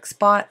tuck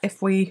spot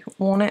if we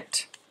want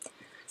it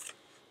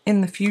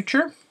in the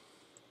future.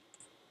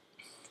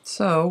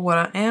 So what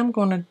I am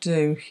going to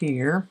do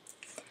here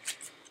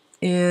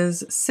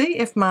is see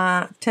if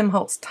my Tim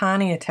Holtz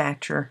Tiny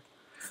Attacher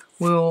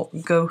will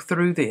go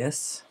through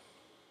this.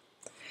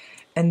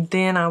 And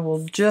then I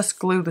will just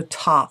glue the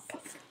top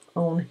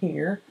on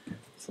here.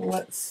 So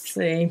let's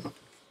see.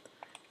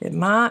 It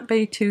might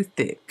be too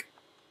thick,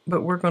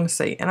 but we're going to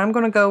see. And I'm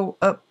going to go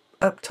up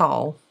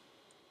tall.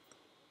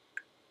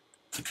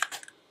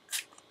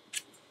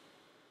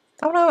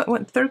 Oh no, it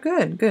went through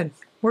good. Good.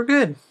 We're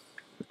good.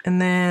 And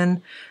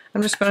then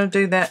I'm just going to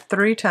do that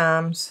 3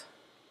 times.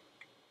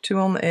 2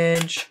 on the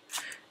edge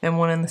and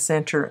 1 in the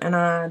center. And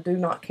I do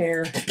not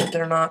care that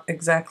they're not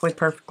exactly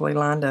perfectly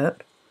lined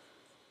up.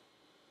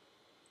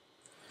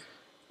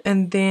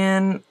 And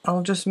then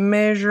I'll just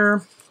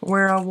measure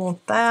where I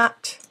want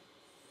that,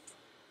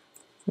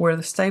 where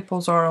the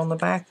staples are on the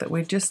back that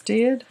we just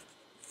did.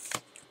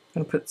 I'm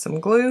going to put some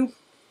glue.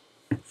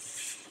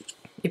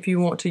 If you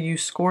want to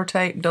use score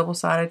tape,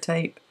 double-sided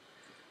tape,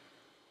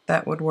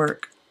 that would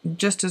work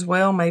just as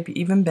well, maybe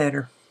even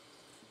better.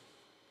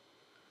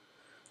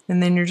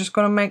 And then you're just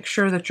going to make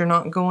sure that you're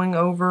not going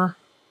over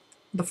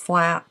the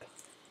flap,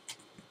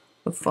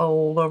 the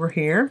fold over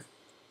here.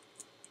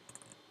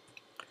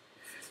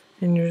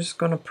 And you're just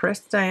going to press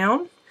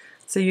down.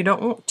 So you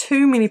don't want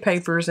too many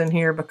papers in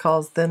here,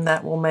 because then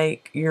that will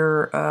make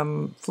your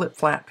flip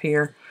flap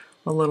here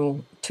a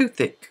little too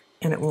thick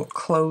and it won't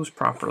close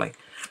properly.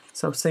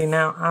 So see,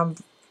 now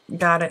I've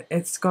got it.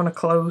 It's going to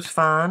close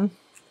fine,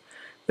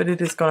 but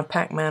it is going to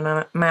pack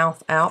my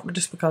mouth out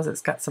just because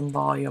it's got some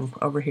volume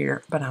over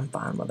here, but I'm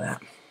fine with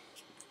that.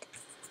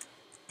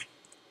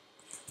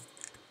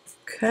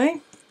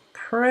 Okay,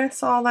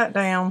 press all that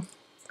down,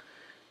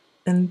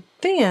 and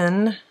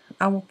then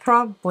I will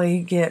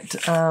probably get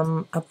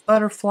a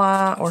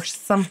butterfly or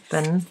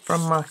something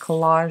from my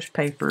collage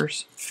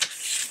papers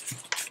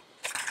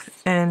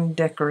and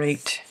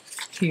decorate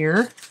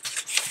here,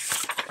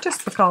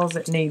 just because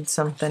it needs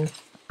something,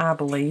 I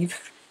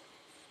believe.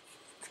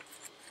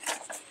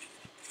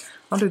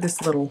 I'll do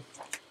this little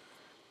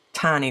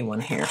tiny one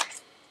here.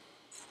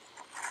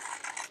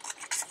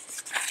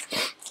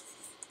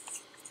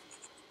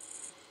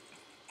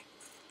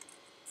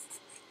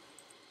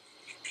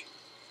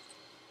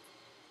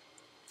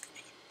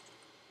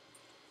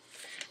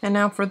 And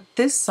now for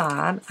this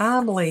side,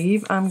 I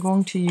believe I'm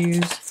going to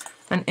use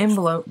an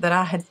envelope that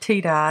I had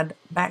tea-dyed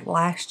back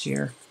last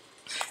year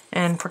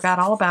and forgot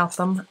all about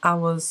them. I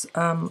was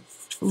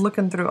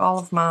looking through all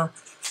of my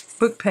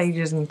book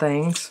pages and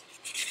things,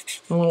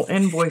 little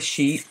invoice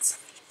sheets,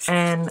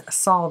 and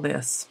saw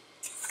this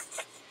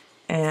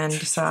and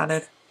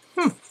decided,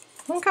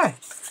 okay,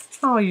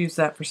 I'll use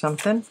that for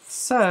something.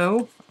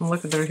 So I'm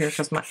looking through here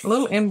because my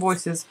little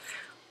invoices,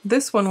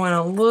 this one went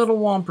a little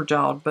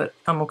womper-jawed, but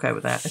I'm okay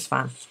with that. It's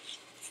fine.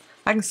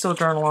 I can still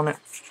journal on it.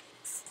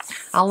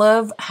 I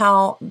love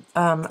how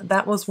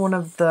that was one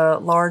of the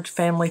large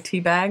family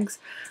tea bags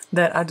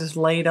that I just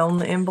laid on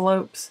the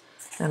envelopes,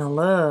 and I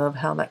love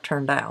how that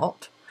turned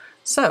out.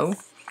 So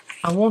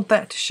I want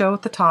that to show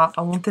at the top.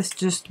 I want this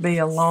just to be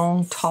a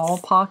long, tall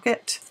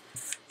pocket.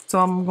 So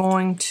I'm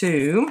going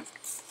to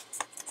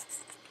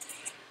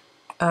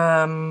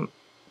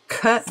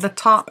cut the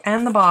top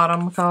and the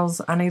bottom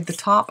because I need the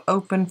top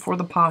open for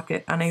the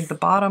pocket. I need the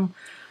bottom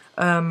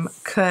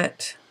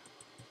cut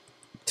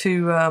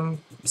to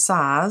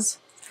size.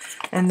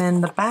 And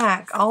then the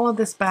back, all of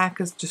this back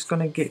is just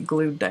going to get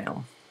glued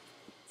down.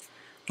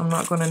 I'm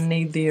not going to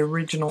need the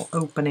original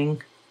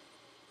opening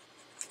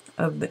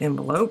of the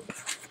envelope.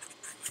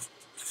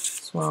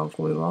 So I'll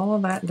glue all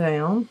of that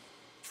down.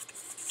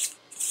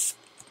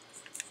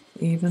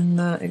 Even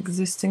the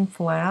existing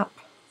flap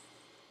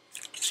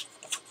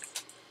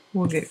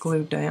will get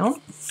glued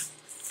down.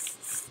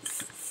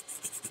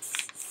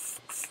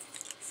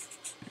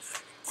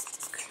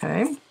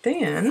 Okay,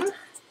 then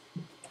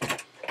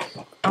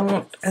I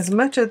want as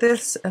much of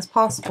this as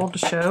possible to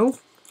show.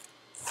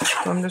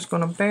 So I'm just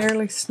going to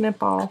barely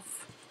snip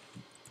off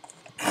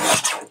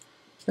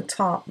the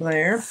top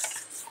there,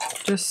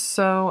 just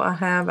so I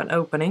have an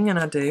opening, and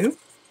I do.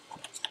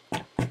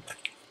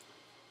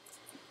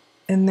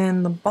 And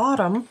then the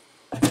bottom,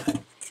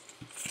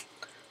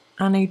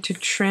 I need to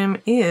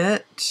trim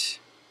it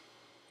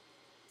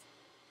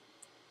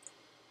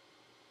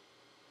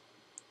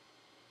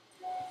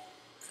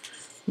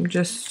I'm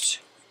just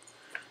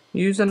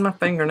using my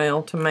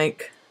fingernail to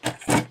make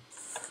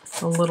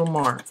a little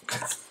mark.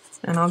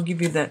 And I'll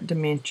give you that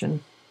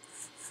dimension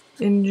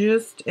in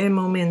just a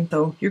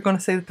momento. You're going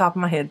to see the top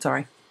of my head,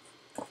 sorry.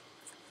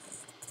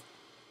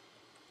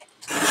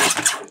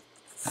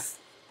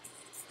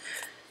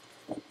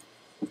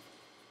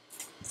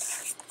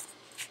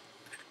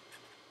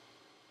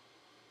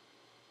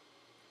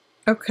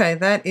 Okay,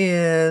 that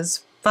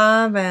is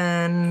 5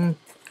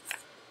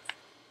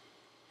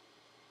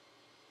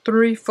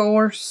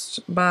 3/4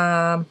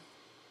 by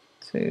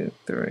 2,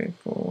 3,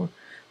 4,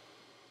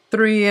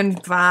 3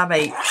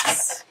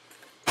 5/8.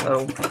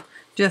 So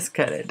just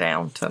cut it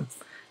down to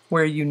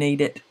where you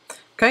need it.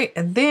 Okay,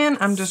 and then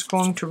I'm just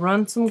going to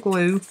run some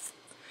glue.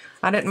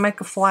 I didn't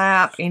make a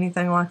flap,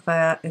 anything like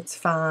that. It's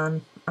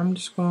fine. I'm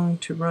just going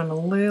to run a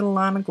little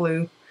line of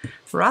glue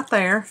right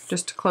there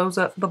just to close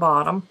up the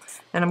bottom.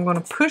 And I'm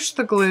going to push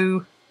the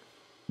glue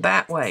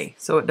that way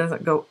so it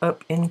doesn't go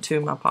up into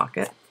my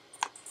pocket.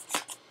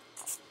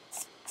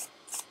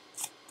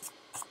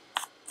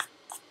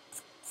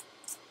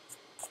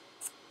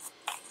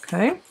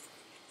 Okay.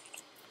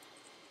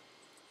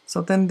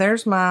 So then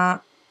there's my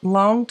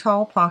long,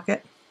 tall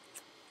pocket.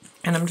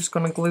 And I'm just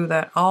going to glue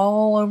that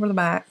all over the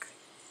back.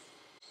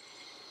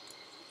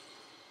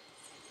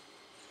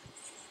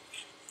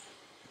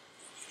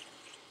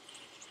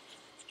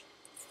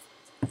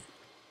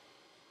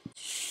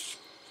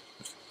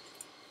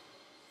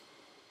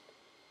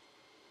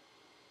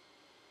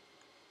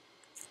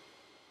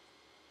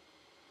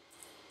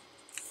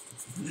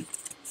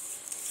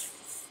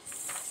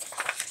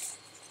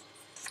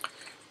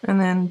 And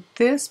then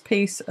this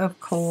piece of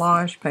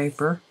collage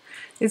paper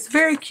is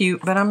very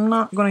cute, but I'm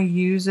not going to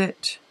use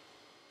it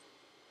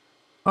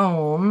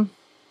on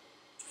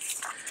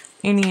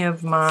any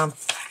of my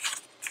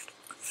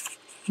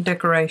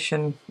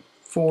decoration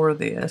for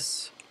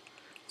this.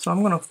 So I'm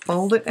going to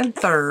fold it in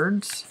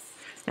thirds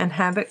and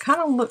have it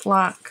kind of look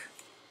like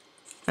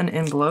an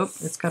envelope.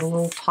 It's got a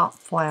little top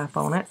flap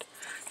on it,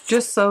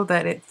 just so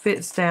that it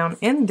fits down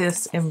in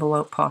this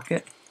envelope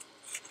pocket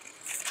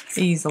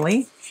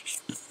easily.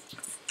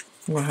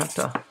 I'm going to have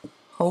to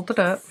hold it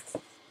up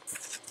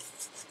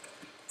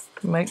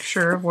to make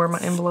sure of where my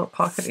envelope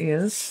pocket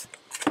is.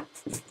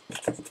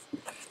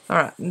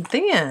 Alright,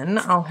 then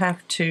I'll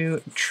have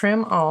to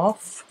trim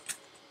off,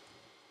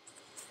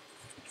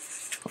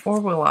 or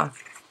will I?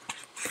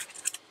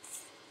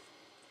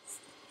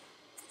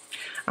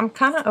 I'm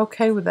kind of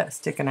okay with that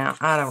sticking out.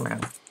 I don't know.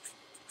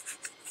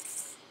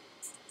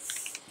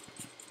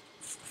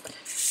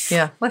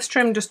 Yeah, let's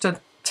trim just a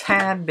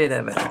tad bit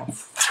of it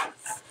off.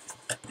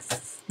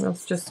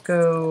 Let's just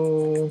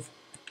go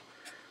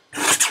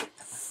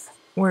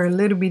where a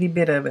little bitty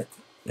bit of it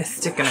is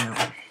sticking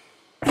out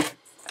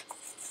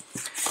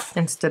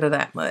instead of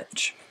that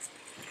much.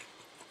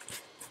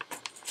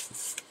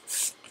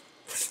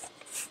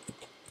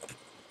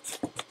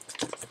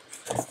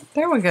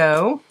 There we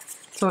go.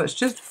 So it's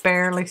just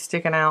barely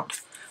sticking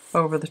out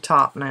over the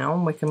top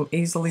now. We can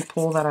easily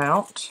pull that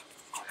out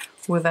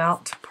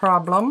without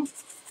problem.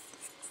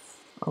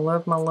 I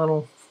love my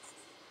little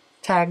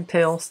tag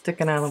tail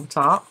sticking out of the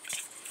top.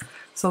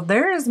 So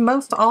there is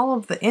most all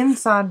of the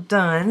inside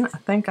done. I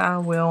think I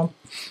will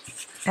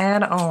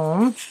add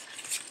on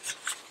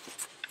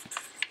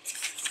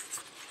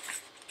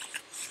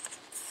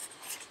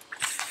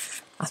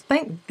I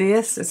think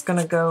this is going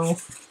to go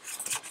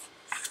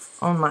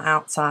on my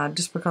outside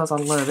just because I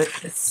love it.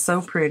 It's so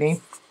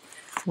pretty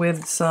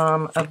with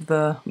some of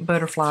the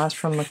butterflies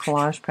from the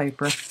collage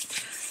paper.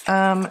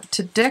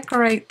 To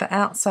decorate the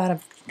outside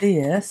of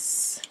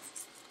this,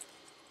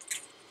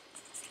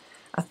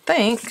 I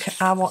think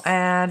I will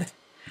add,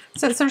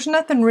 since there's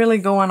nothing really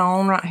going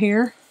on right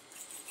here,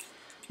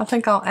 I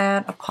think I'll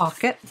add a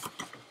pocket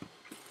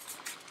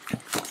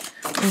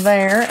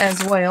there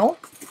as well.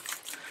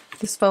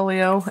 This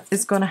folio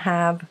is going to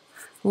have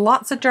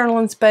lots of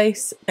journaling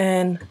space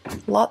and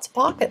lots of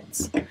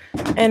pockets.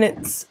 And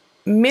it's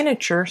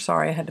miniature.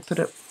 Sorry, I had to put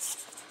up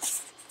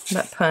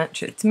that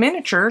punch. It's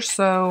miniature,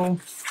 so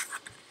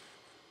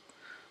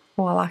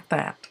well, I like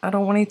that. I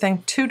don't want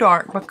anything too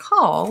dark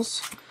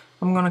because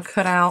I'm going to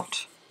cut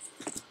out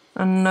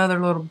another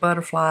little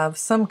butterfly of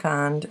some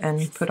kind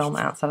and put on the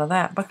outside of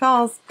that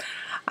because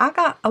I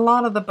got a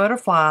lot of the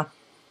butterfly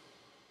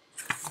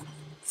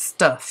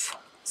stuff.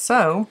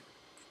 So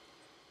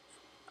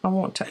I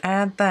want to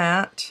add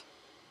that,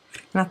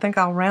 and I think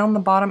I'll round the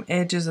bottom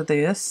edges of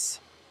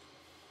this.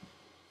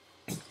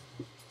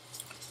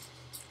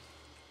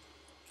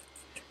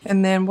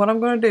 And then what I'm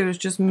going to do is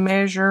just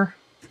measure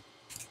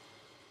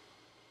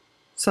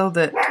so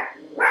that,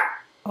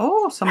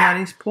 oh,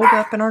 somebody's pulled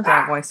up in our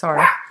driveway,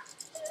 sorry.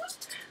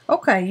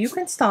 Okay, you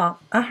can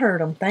stop. I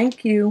heard them.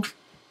 Thank you.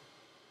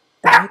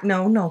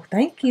 No,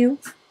 thank you.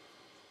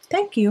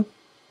 Thank you.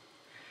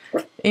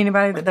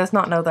 Anybody that does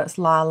not know, that's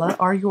Lila,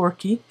 our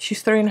Yorkie.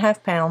 She's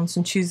 3.5 pounds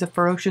and she's a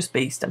ferocious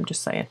beast, I'm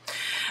just saying.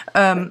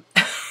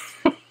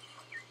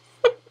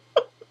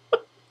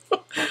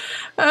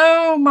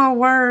 Oh my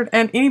word.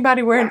 And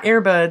anybody wearing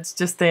earbuds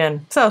just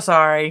then, so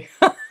sorry.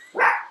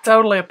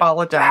 Totally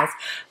apologize.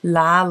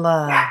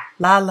 Lila,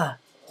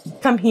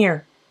 come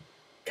here.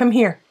 Come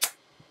here.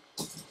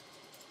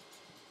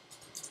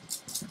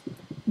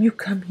 You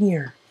come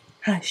here.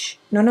 Hush.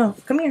 No,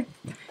 come here.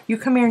 You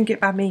come here and get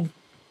by me.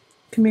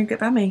 Come here, get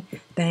by me.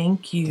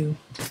 Thank you.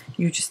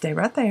 You just stay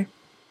right there.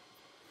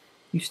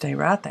 You stay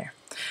right there.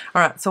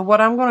 All right, so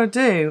what I'm going to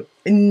do,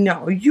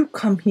 no, you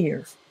come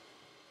here,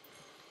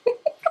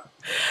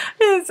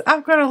 is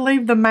I'm going to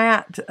leave the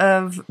mat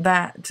of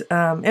that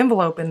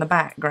envelope in the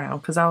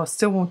background because I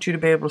still want you to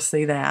be able to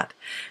see that.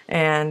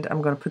 And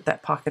I'm going to put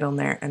that pocket on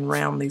there and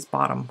round these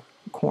bottom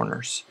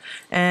corners.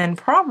 And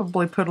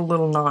probably put a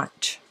little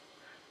notch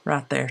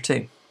right there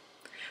too.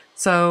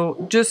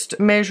 So just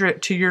measure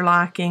it to your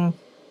liking.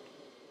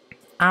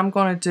 I'm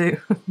going to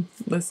do,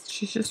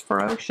 she's just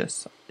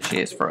ferocious. She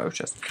is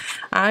ferocious.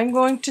 I'm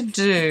going to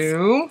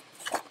do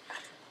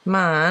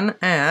mine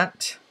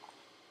at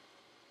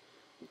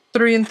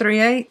 3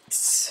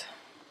 3/8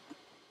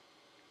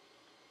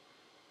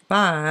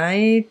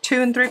 by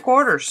 2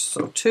 3/4.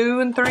 So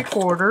 2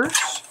 3/4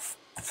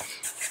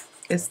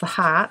 is the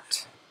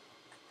height.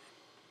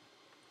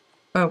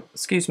 Oh,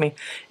 excuse me,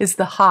 is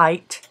the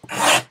height.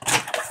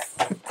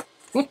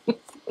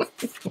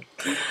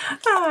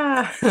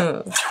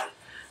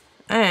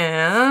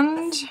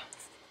 And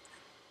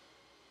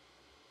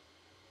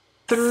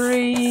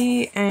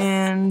 3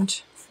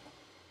 and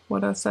what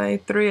did I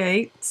say?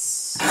 3/8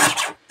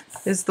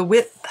 is the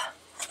width.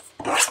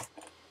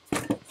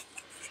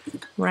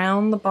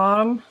 Round the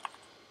bottom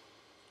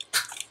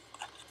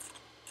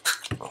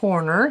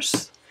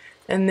corners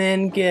and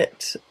then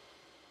get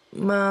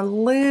my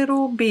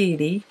little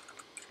bitty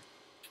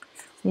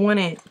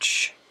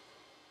 1-inch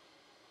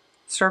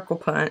circle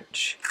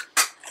punch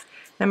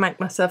and make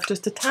myself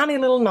just a tiny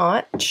little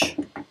notch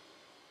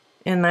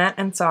in that.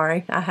 And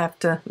sorry, I have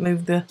to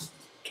move the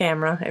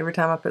camera every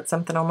time I put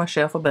something on my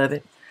shelf above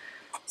it.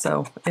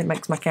 So it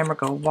makes my camera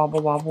go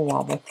wobble, wobble,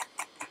 wobble.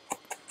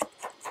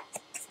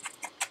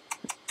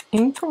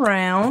 Ink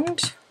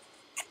around.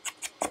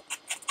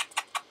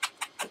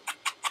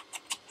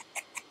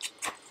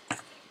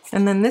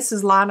 And then this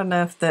is light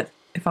enough that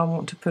if I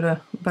want to put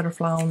a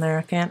butterfly on there,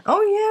 I can.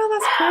 Oh yeah,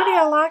 that's pretty.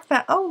 I like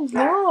that. Oh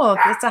look,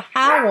 it's a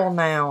howl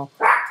now.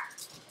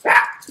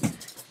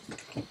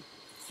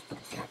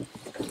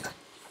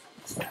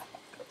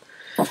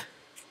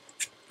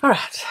 All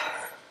right.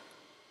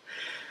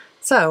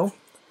 So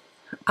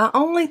I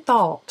only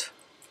thought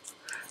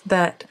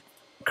that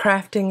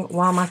crafting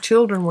while my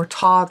children were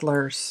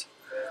toddlers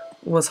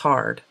was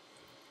hard.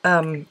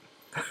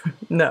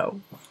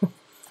 No.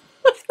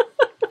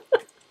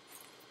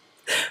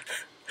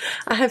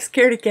 I have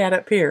scaredy cat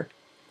up here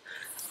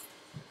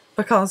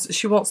because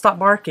she won't stop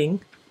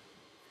barking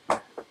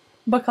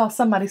because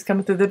somebody's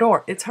coming through the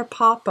door. It's her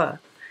papa.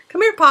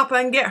 Come here, Papa,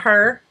 and get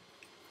her.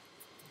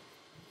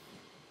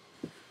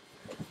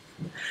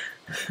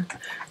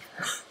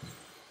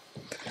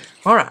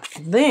 All right,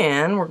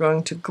 then we're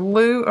going to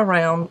glue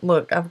around.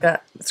 Look, I've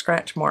got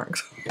scratch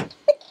marks.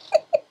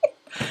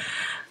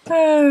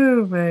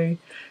 Oh, baby.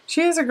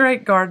 She is a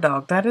great guard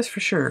dog, that is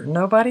for sure.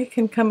 Nobody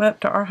can come up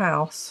to our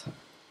house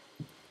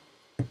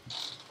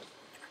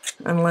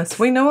unless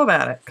we know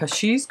about it, because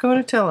she's going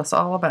to tell us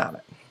all about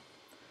it.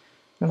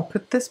 I'm going to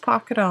put this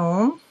pocket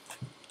on.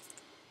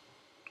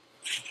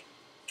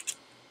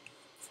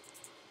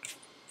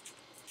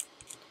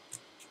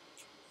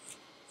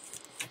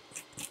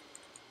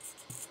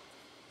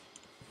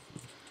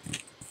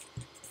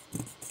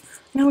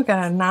 Now we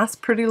got a nice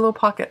pretty little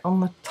pocket on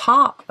the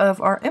top of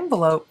our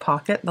envelope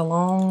pocket, the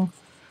long,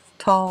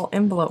 tall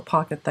envelope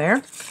pocket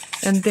there.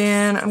 And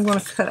then I'm going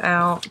to cut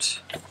out,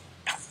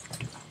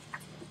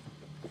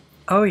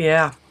 oh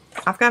yeah,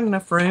 I've got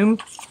enough room.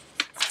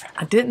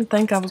 I didn't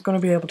think I was going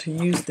to be able to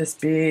use this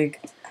big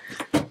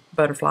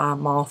butterfly,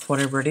 moth,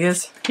 whatever it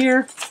is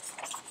here.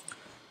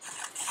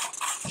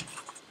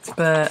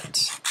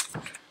 But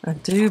I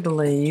do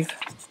believe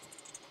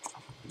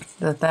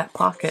that that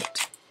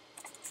pocket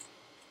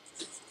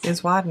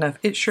is wide enough.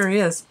 It sure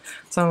is.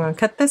 So I'm going to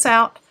cut this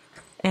out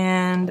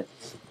and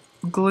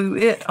glue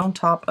it on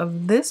top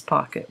of this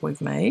pocket we've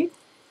made.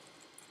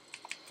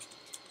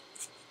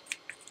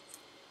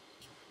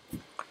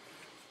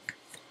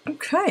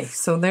 Okay,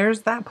 so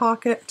there's that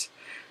pocket,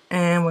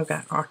 and we've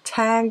got our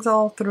tags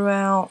all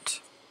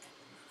throughout.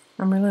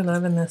 I'm really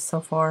loving this so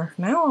far.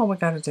 Now all we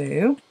got to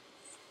do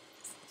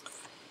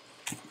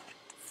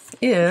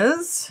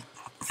is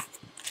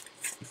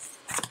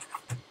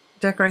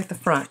decorate the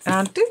front. And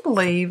I do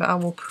believe I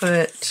will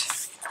put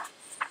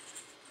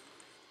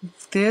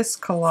this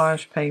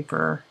collage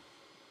paper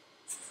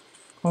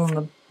on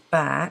the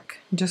back,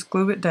 just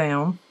glue it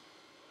down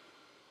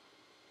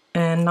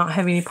and not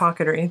have any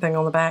pocket or anything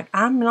on the back.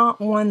 I'm not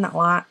one that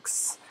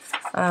likes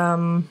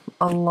a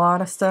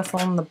lot of stuff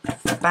on the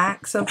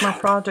backs of my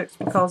projects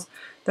because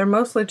they're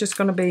mostly just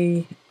going to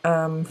be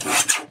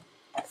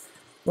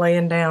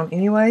laying down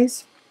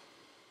anyways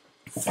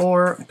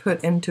or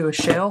put into a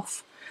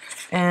shelf.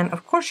 And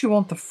of course you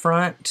want the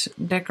front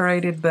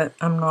decorated, but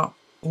I'm not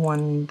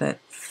one that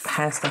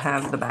has to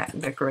have the back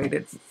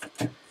decorated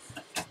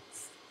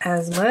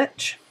as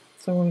much.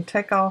 So I'm going to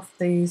take off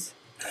these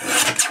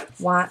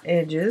white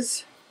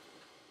edges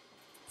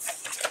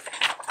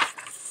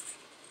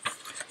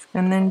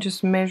and then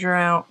just measure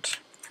out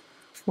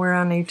where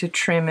I need to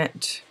trim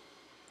it,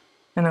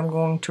 and I'm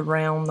going to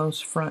round those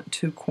front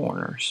two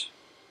corners.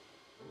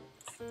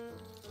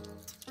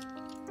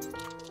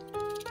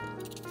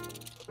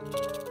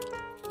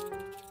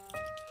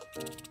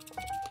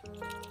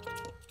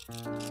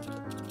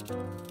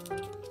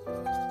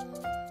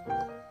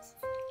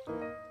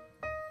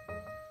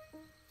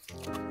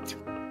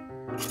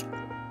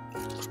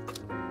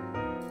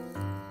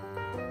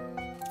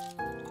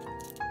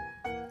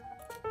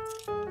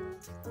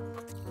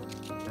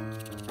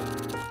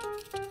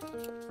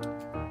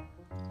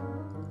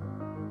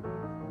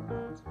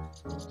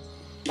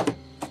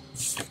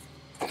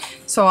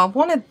 So I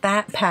wanted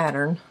that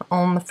pattern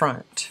on the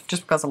front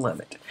just because I love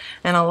it.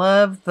 And I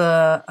love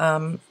the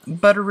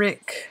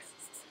Butterick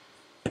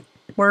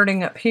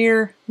wording up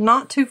here.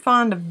 Not too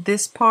fond of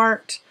this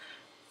part.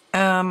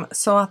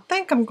 So I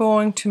think I'm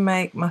going to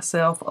make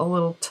myself a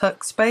little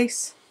tuck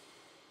space.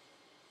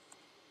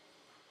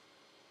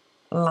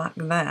 Like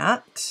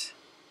that.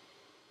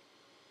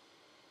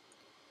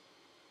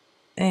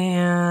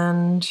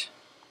 And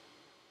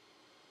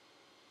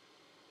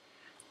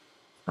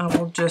I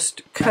will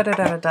just cut it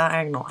at a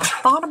diagonal. I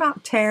thought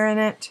about tearing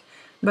it,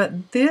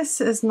 but this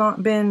has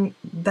not been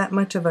that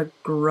much of a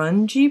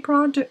grungy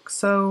project,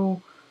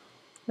 so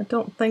I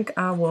don't think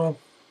I will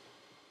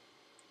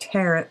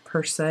tear it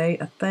per se.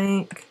 I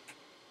think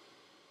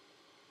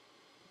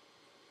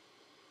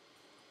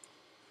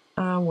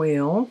I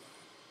will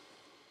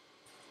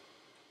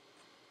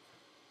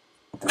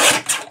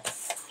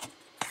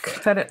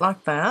cut it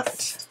like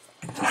that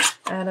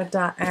at a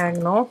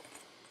diagonal.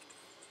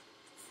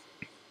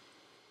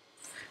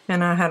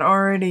 And I had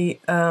already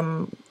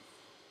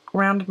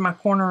rounded my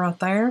corner right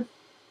there.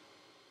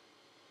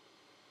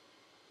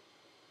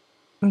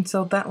 And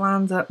so that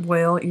lines up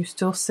well. You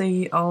still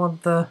see all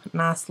of the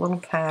nice little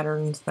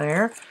patterns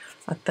there.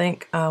 I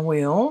think I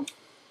will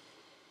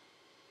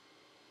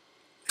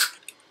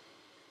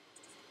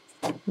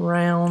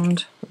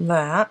round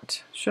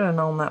that. Should have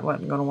known that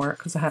wasn't going to work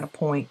because I had a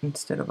point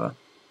instead of a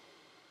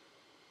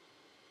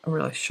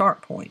really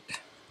sharp point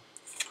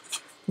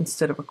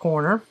instead of a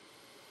corner.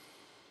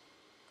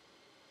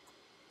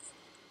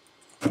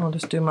 I'll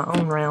just do my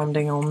own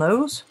rounding on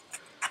those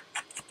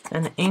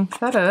and ink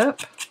that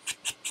up.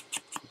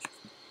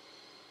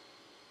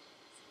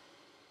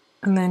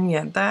 And then,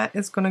 yeah, that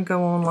is going to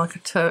go on like a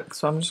tuck,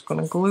 so I'm just going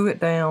to glue it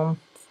down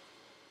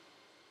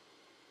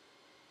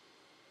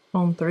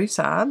on 3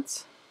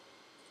 sides.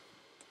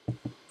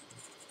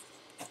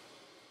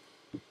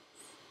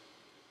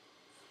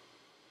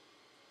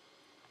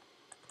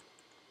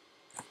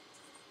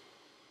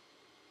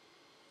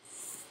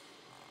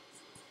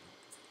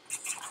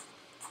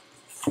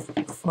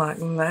 like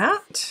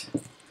that.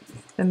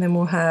 And then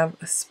we'll have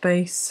a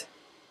space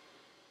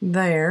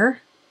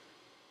there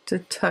to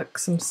tuck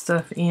some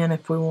stuff in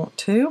if we want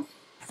to.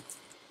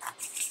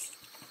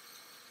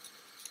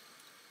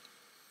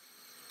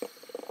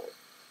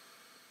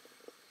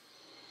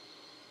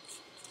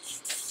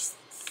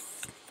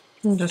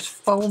 I'm just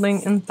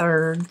folding in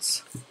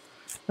thirds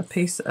a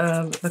piece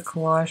of the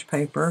collage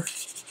paper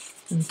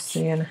and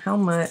seeing how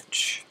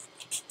much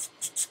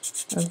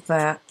of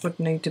that would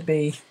need to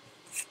be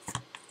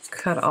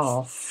cut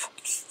off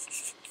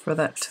for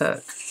that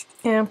tuck.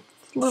 Yeah,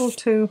 it's a little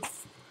too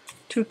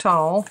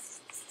tall,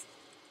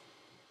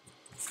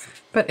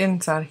 but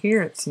inside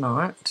here it's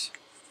not.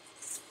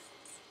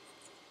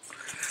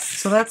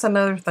 So that's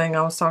another thing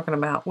I was talking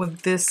about.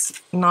 With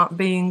this not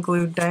being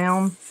glued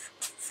down,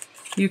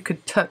 you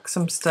could tuck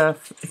some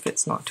stuff if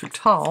it's not too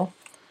tall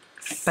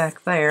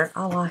back there.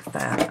 I like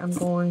that. I'm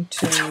going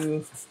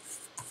to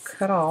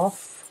cut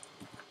off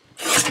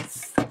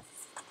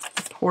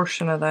a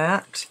portion of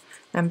that,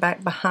 and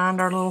back behind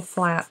our little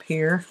flap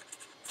here,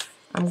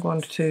 I'm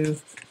going to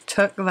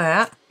tuck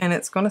that, and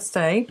it's going to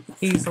stay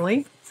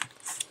easily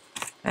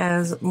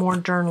as more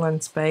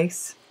journaling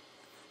space.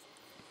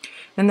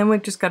 And then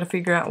we've just got to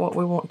figure out what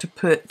we want to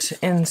put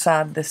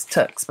inside this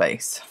tuck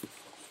space.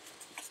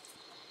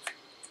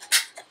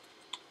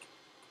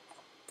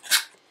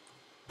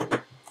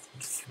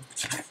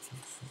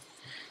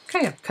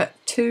 Okay, I've cut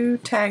 2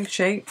 tag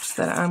shapes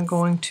that I'm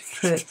going to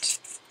put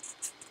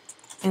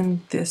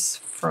in this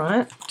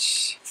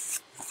front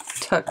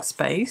tuck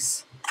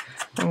space.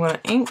 I'm going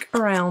to ink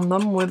around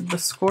them with the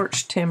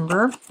scorched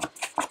timber.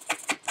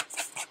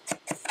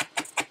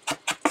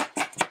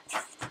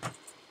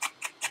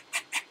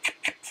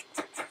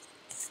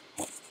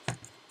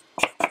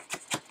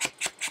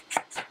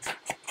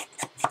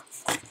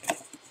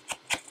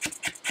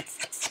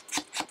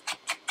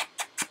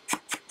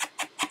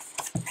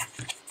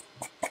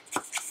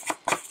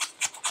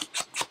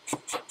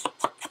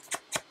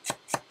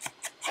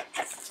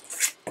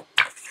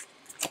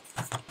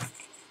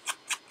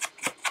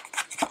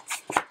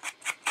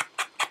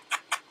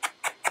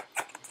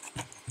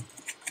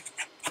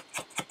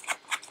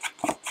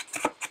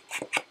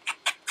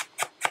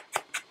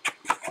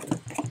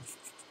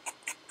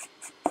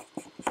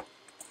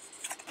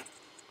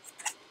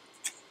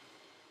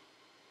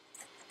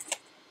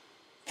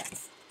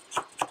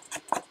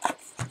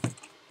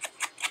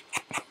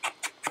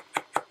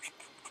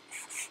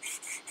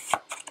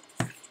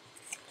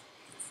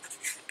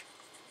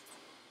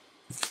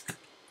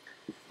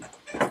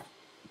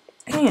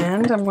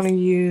 And I'm going to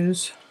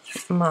use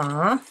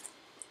my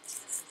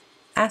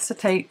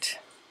acetate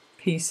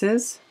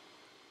pieces,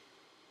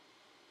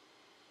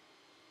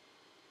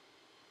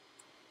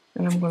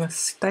 and I'm going to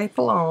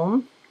staple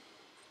on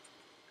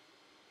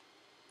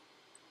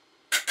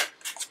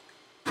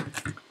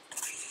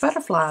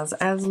butterflies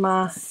as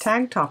my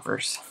tag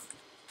toppers.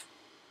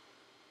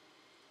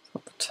 So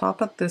at the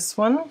top of this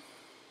one,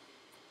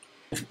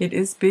 it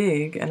is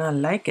big and I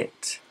like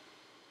it.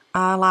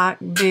 I like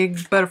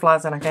big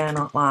butterflies and I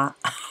cannot lie.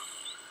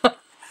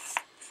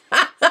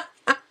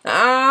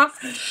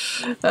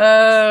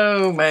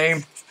 Oh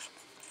man.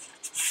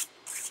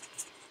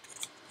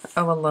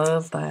 Oh, I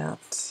love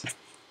that.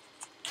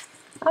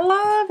 I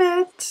love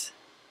it.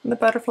 The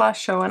butterfly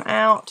showing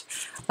out.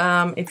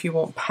 If you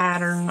want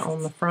pattern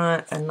on the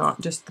front and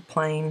not just the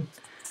plain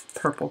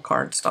purple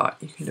cardstock,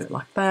 you can do it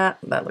like that.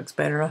 That looks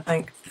better, I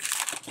think.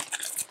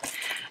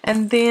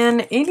 And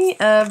then any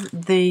of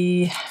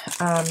the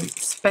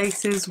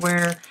spaces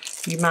where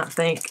you might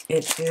think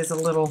it is a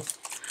little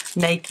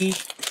naked,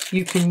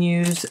 you can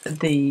use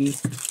the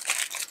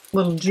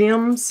little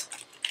gems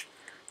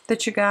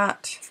that you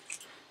got.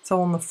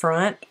 So on the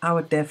front, I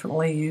would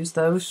definitely use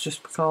those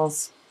just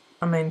because,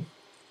 I mean,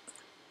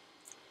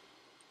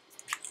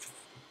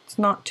 it's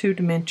not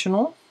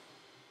two-dimensional.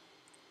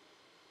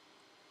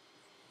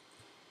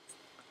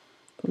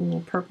 Put a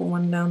little purple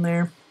one down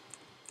there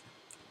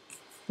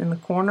in the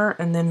corner,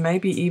 and then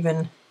maybe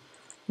even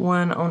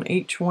one on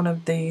each one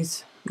of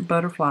these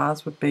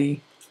butterflies would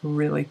be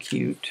really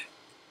cute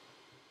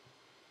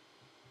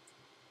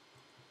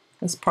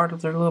as part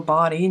of their little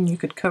body. And you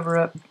could cover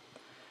up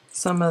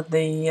some of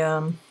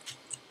the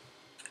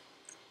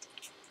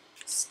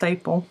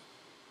staple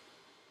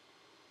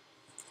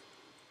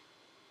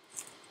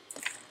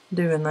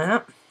doing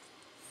that.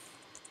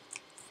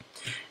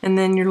 And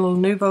then your little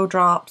Nouveau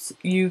drops,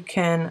 you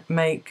can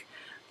make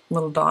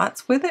little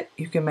dots with it,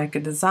 you can make a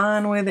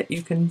design with it,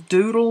 you can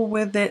doodle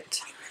with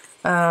it,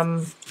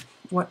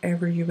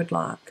 whatever you would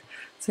like.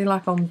 See,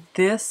 like on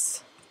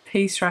this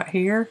piece right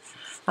here,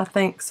 I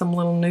think some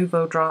little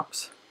Nouveau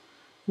drops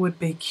would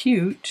be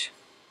cute.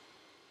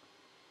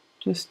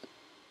 Just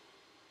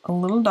a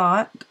little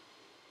dot,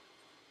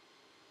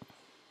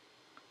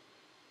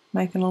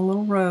 making a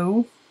little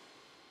row.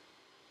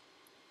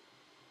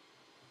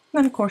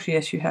 And of course,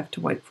 yes, you have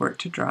to wait for it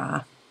to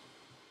dry.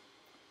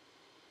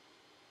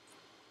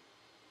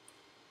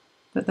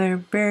 But they're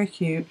very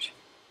cute.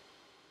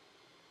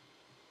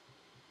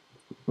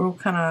 real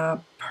kind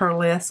of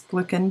pearlesque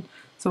looking.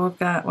 So we've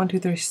got 1, 2,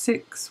 3,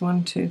 6,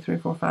 1, 2, 3,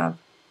 4, 5,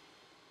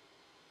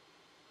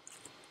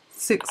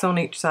 6 on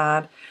each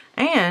side.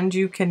 And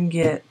you can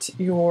get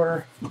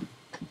your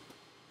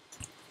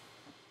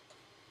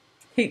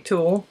heat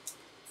tool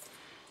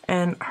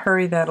and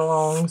hurry that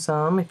along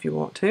some if you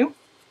want to.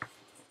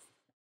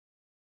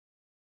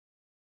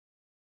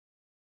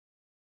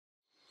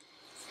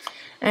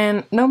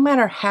 And no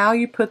matter how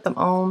you put them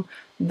on,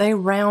 they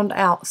round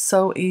out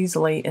so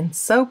easily and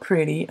so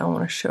pretty. I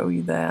want to show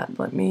you that.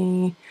 Let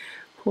me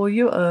pull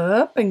you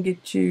up and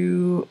get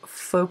you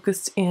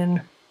focused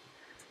in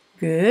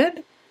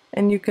good.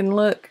 And you can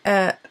look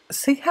at,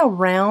 see how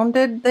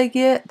rounded they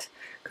get?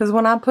 Because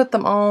when I put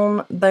them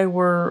on, they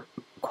were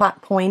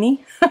quite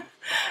pointy.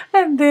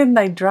 And then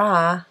they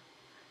dry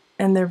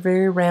and they're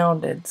very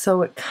rounded.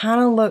 So it kind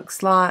of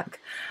looks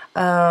like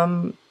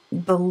the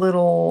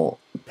little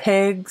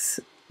pegs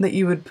that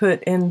you would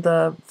put in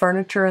the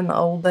furniture in the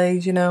old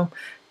days, you know,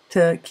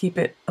 to keep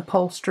it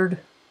upholstered,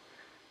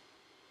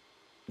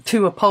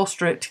 to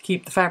upholster it to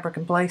keep the fabric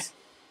in place.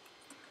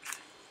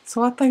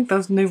 So I think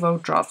those Nouveau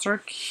drops are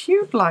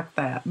cute like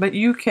that, but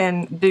you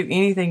can do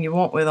anything you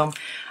want with them.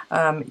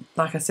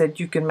 Like I said,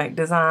 you can make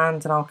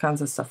designs and all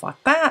kinds of stuff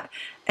like that.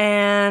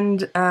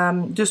 And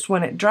just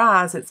when it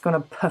dries, it's going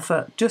to puff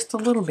up just a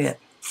little bit.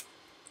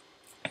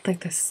 I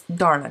think that's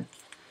darling.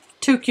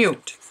 Too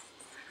cute.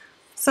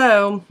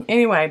 So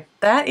anyway,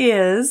 that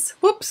is,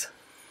 whoops,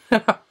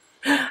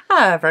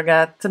 I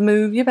forgot to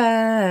move you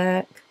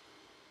back.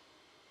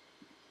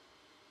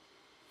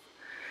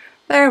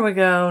 There we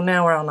go.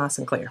 Now we're all nice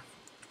and clear.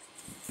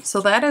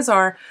 So that is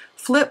our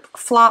Flip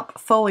Flop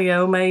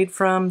Folio made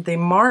from the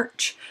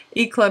March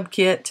E-Club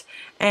kit.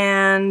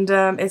 And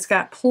it's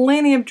got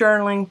plenty of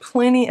journaling,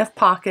 plenty of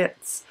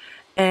pockets,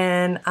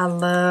 and I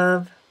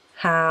love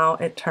how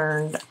it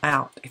turned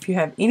out. If you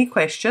have any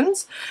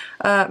questions,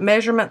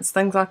 measurements,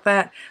 things like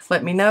that,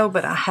 let me know.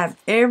 But I have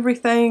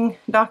everything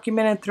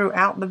documented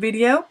throughout the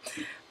video.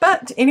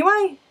 But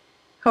anyway,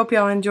 hope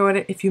y'all enjoyed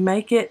it. If you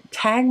make it,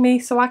 tag me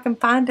so I can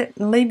find it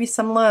and leave you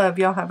some love.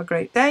 Y'all have a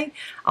great day.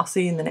 I'll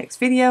see you in the next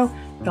video.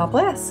 God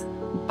bless.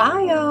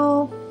 Bye,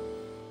 y'all.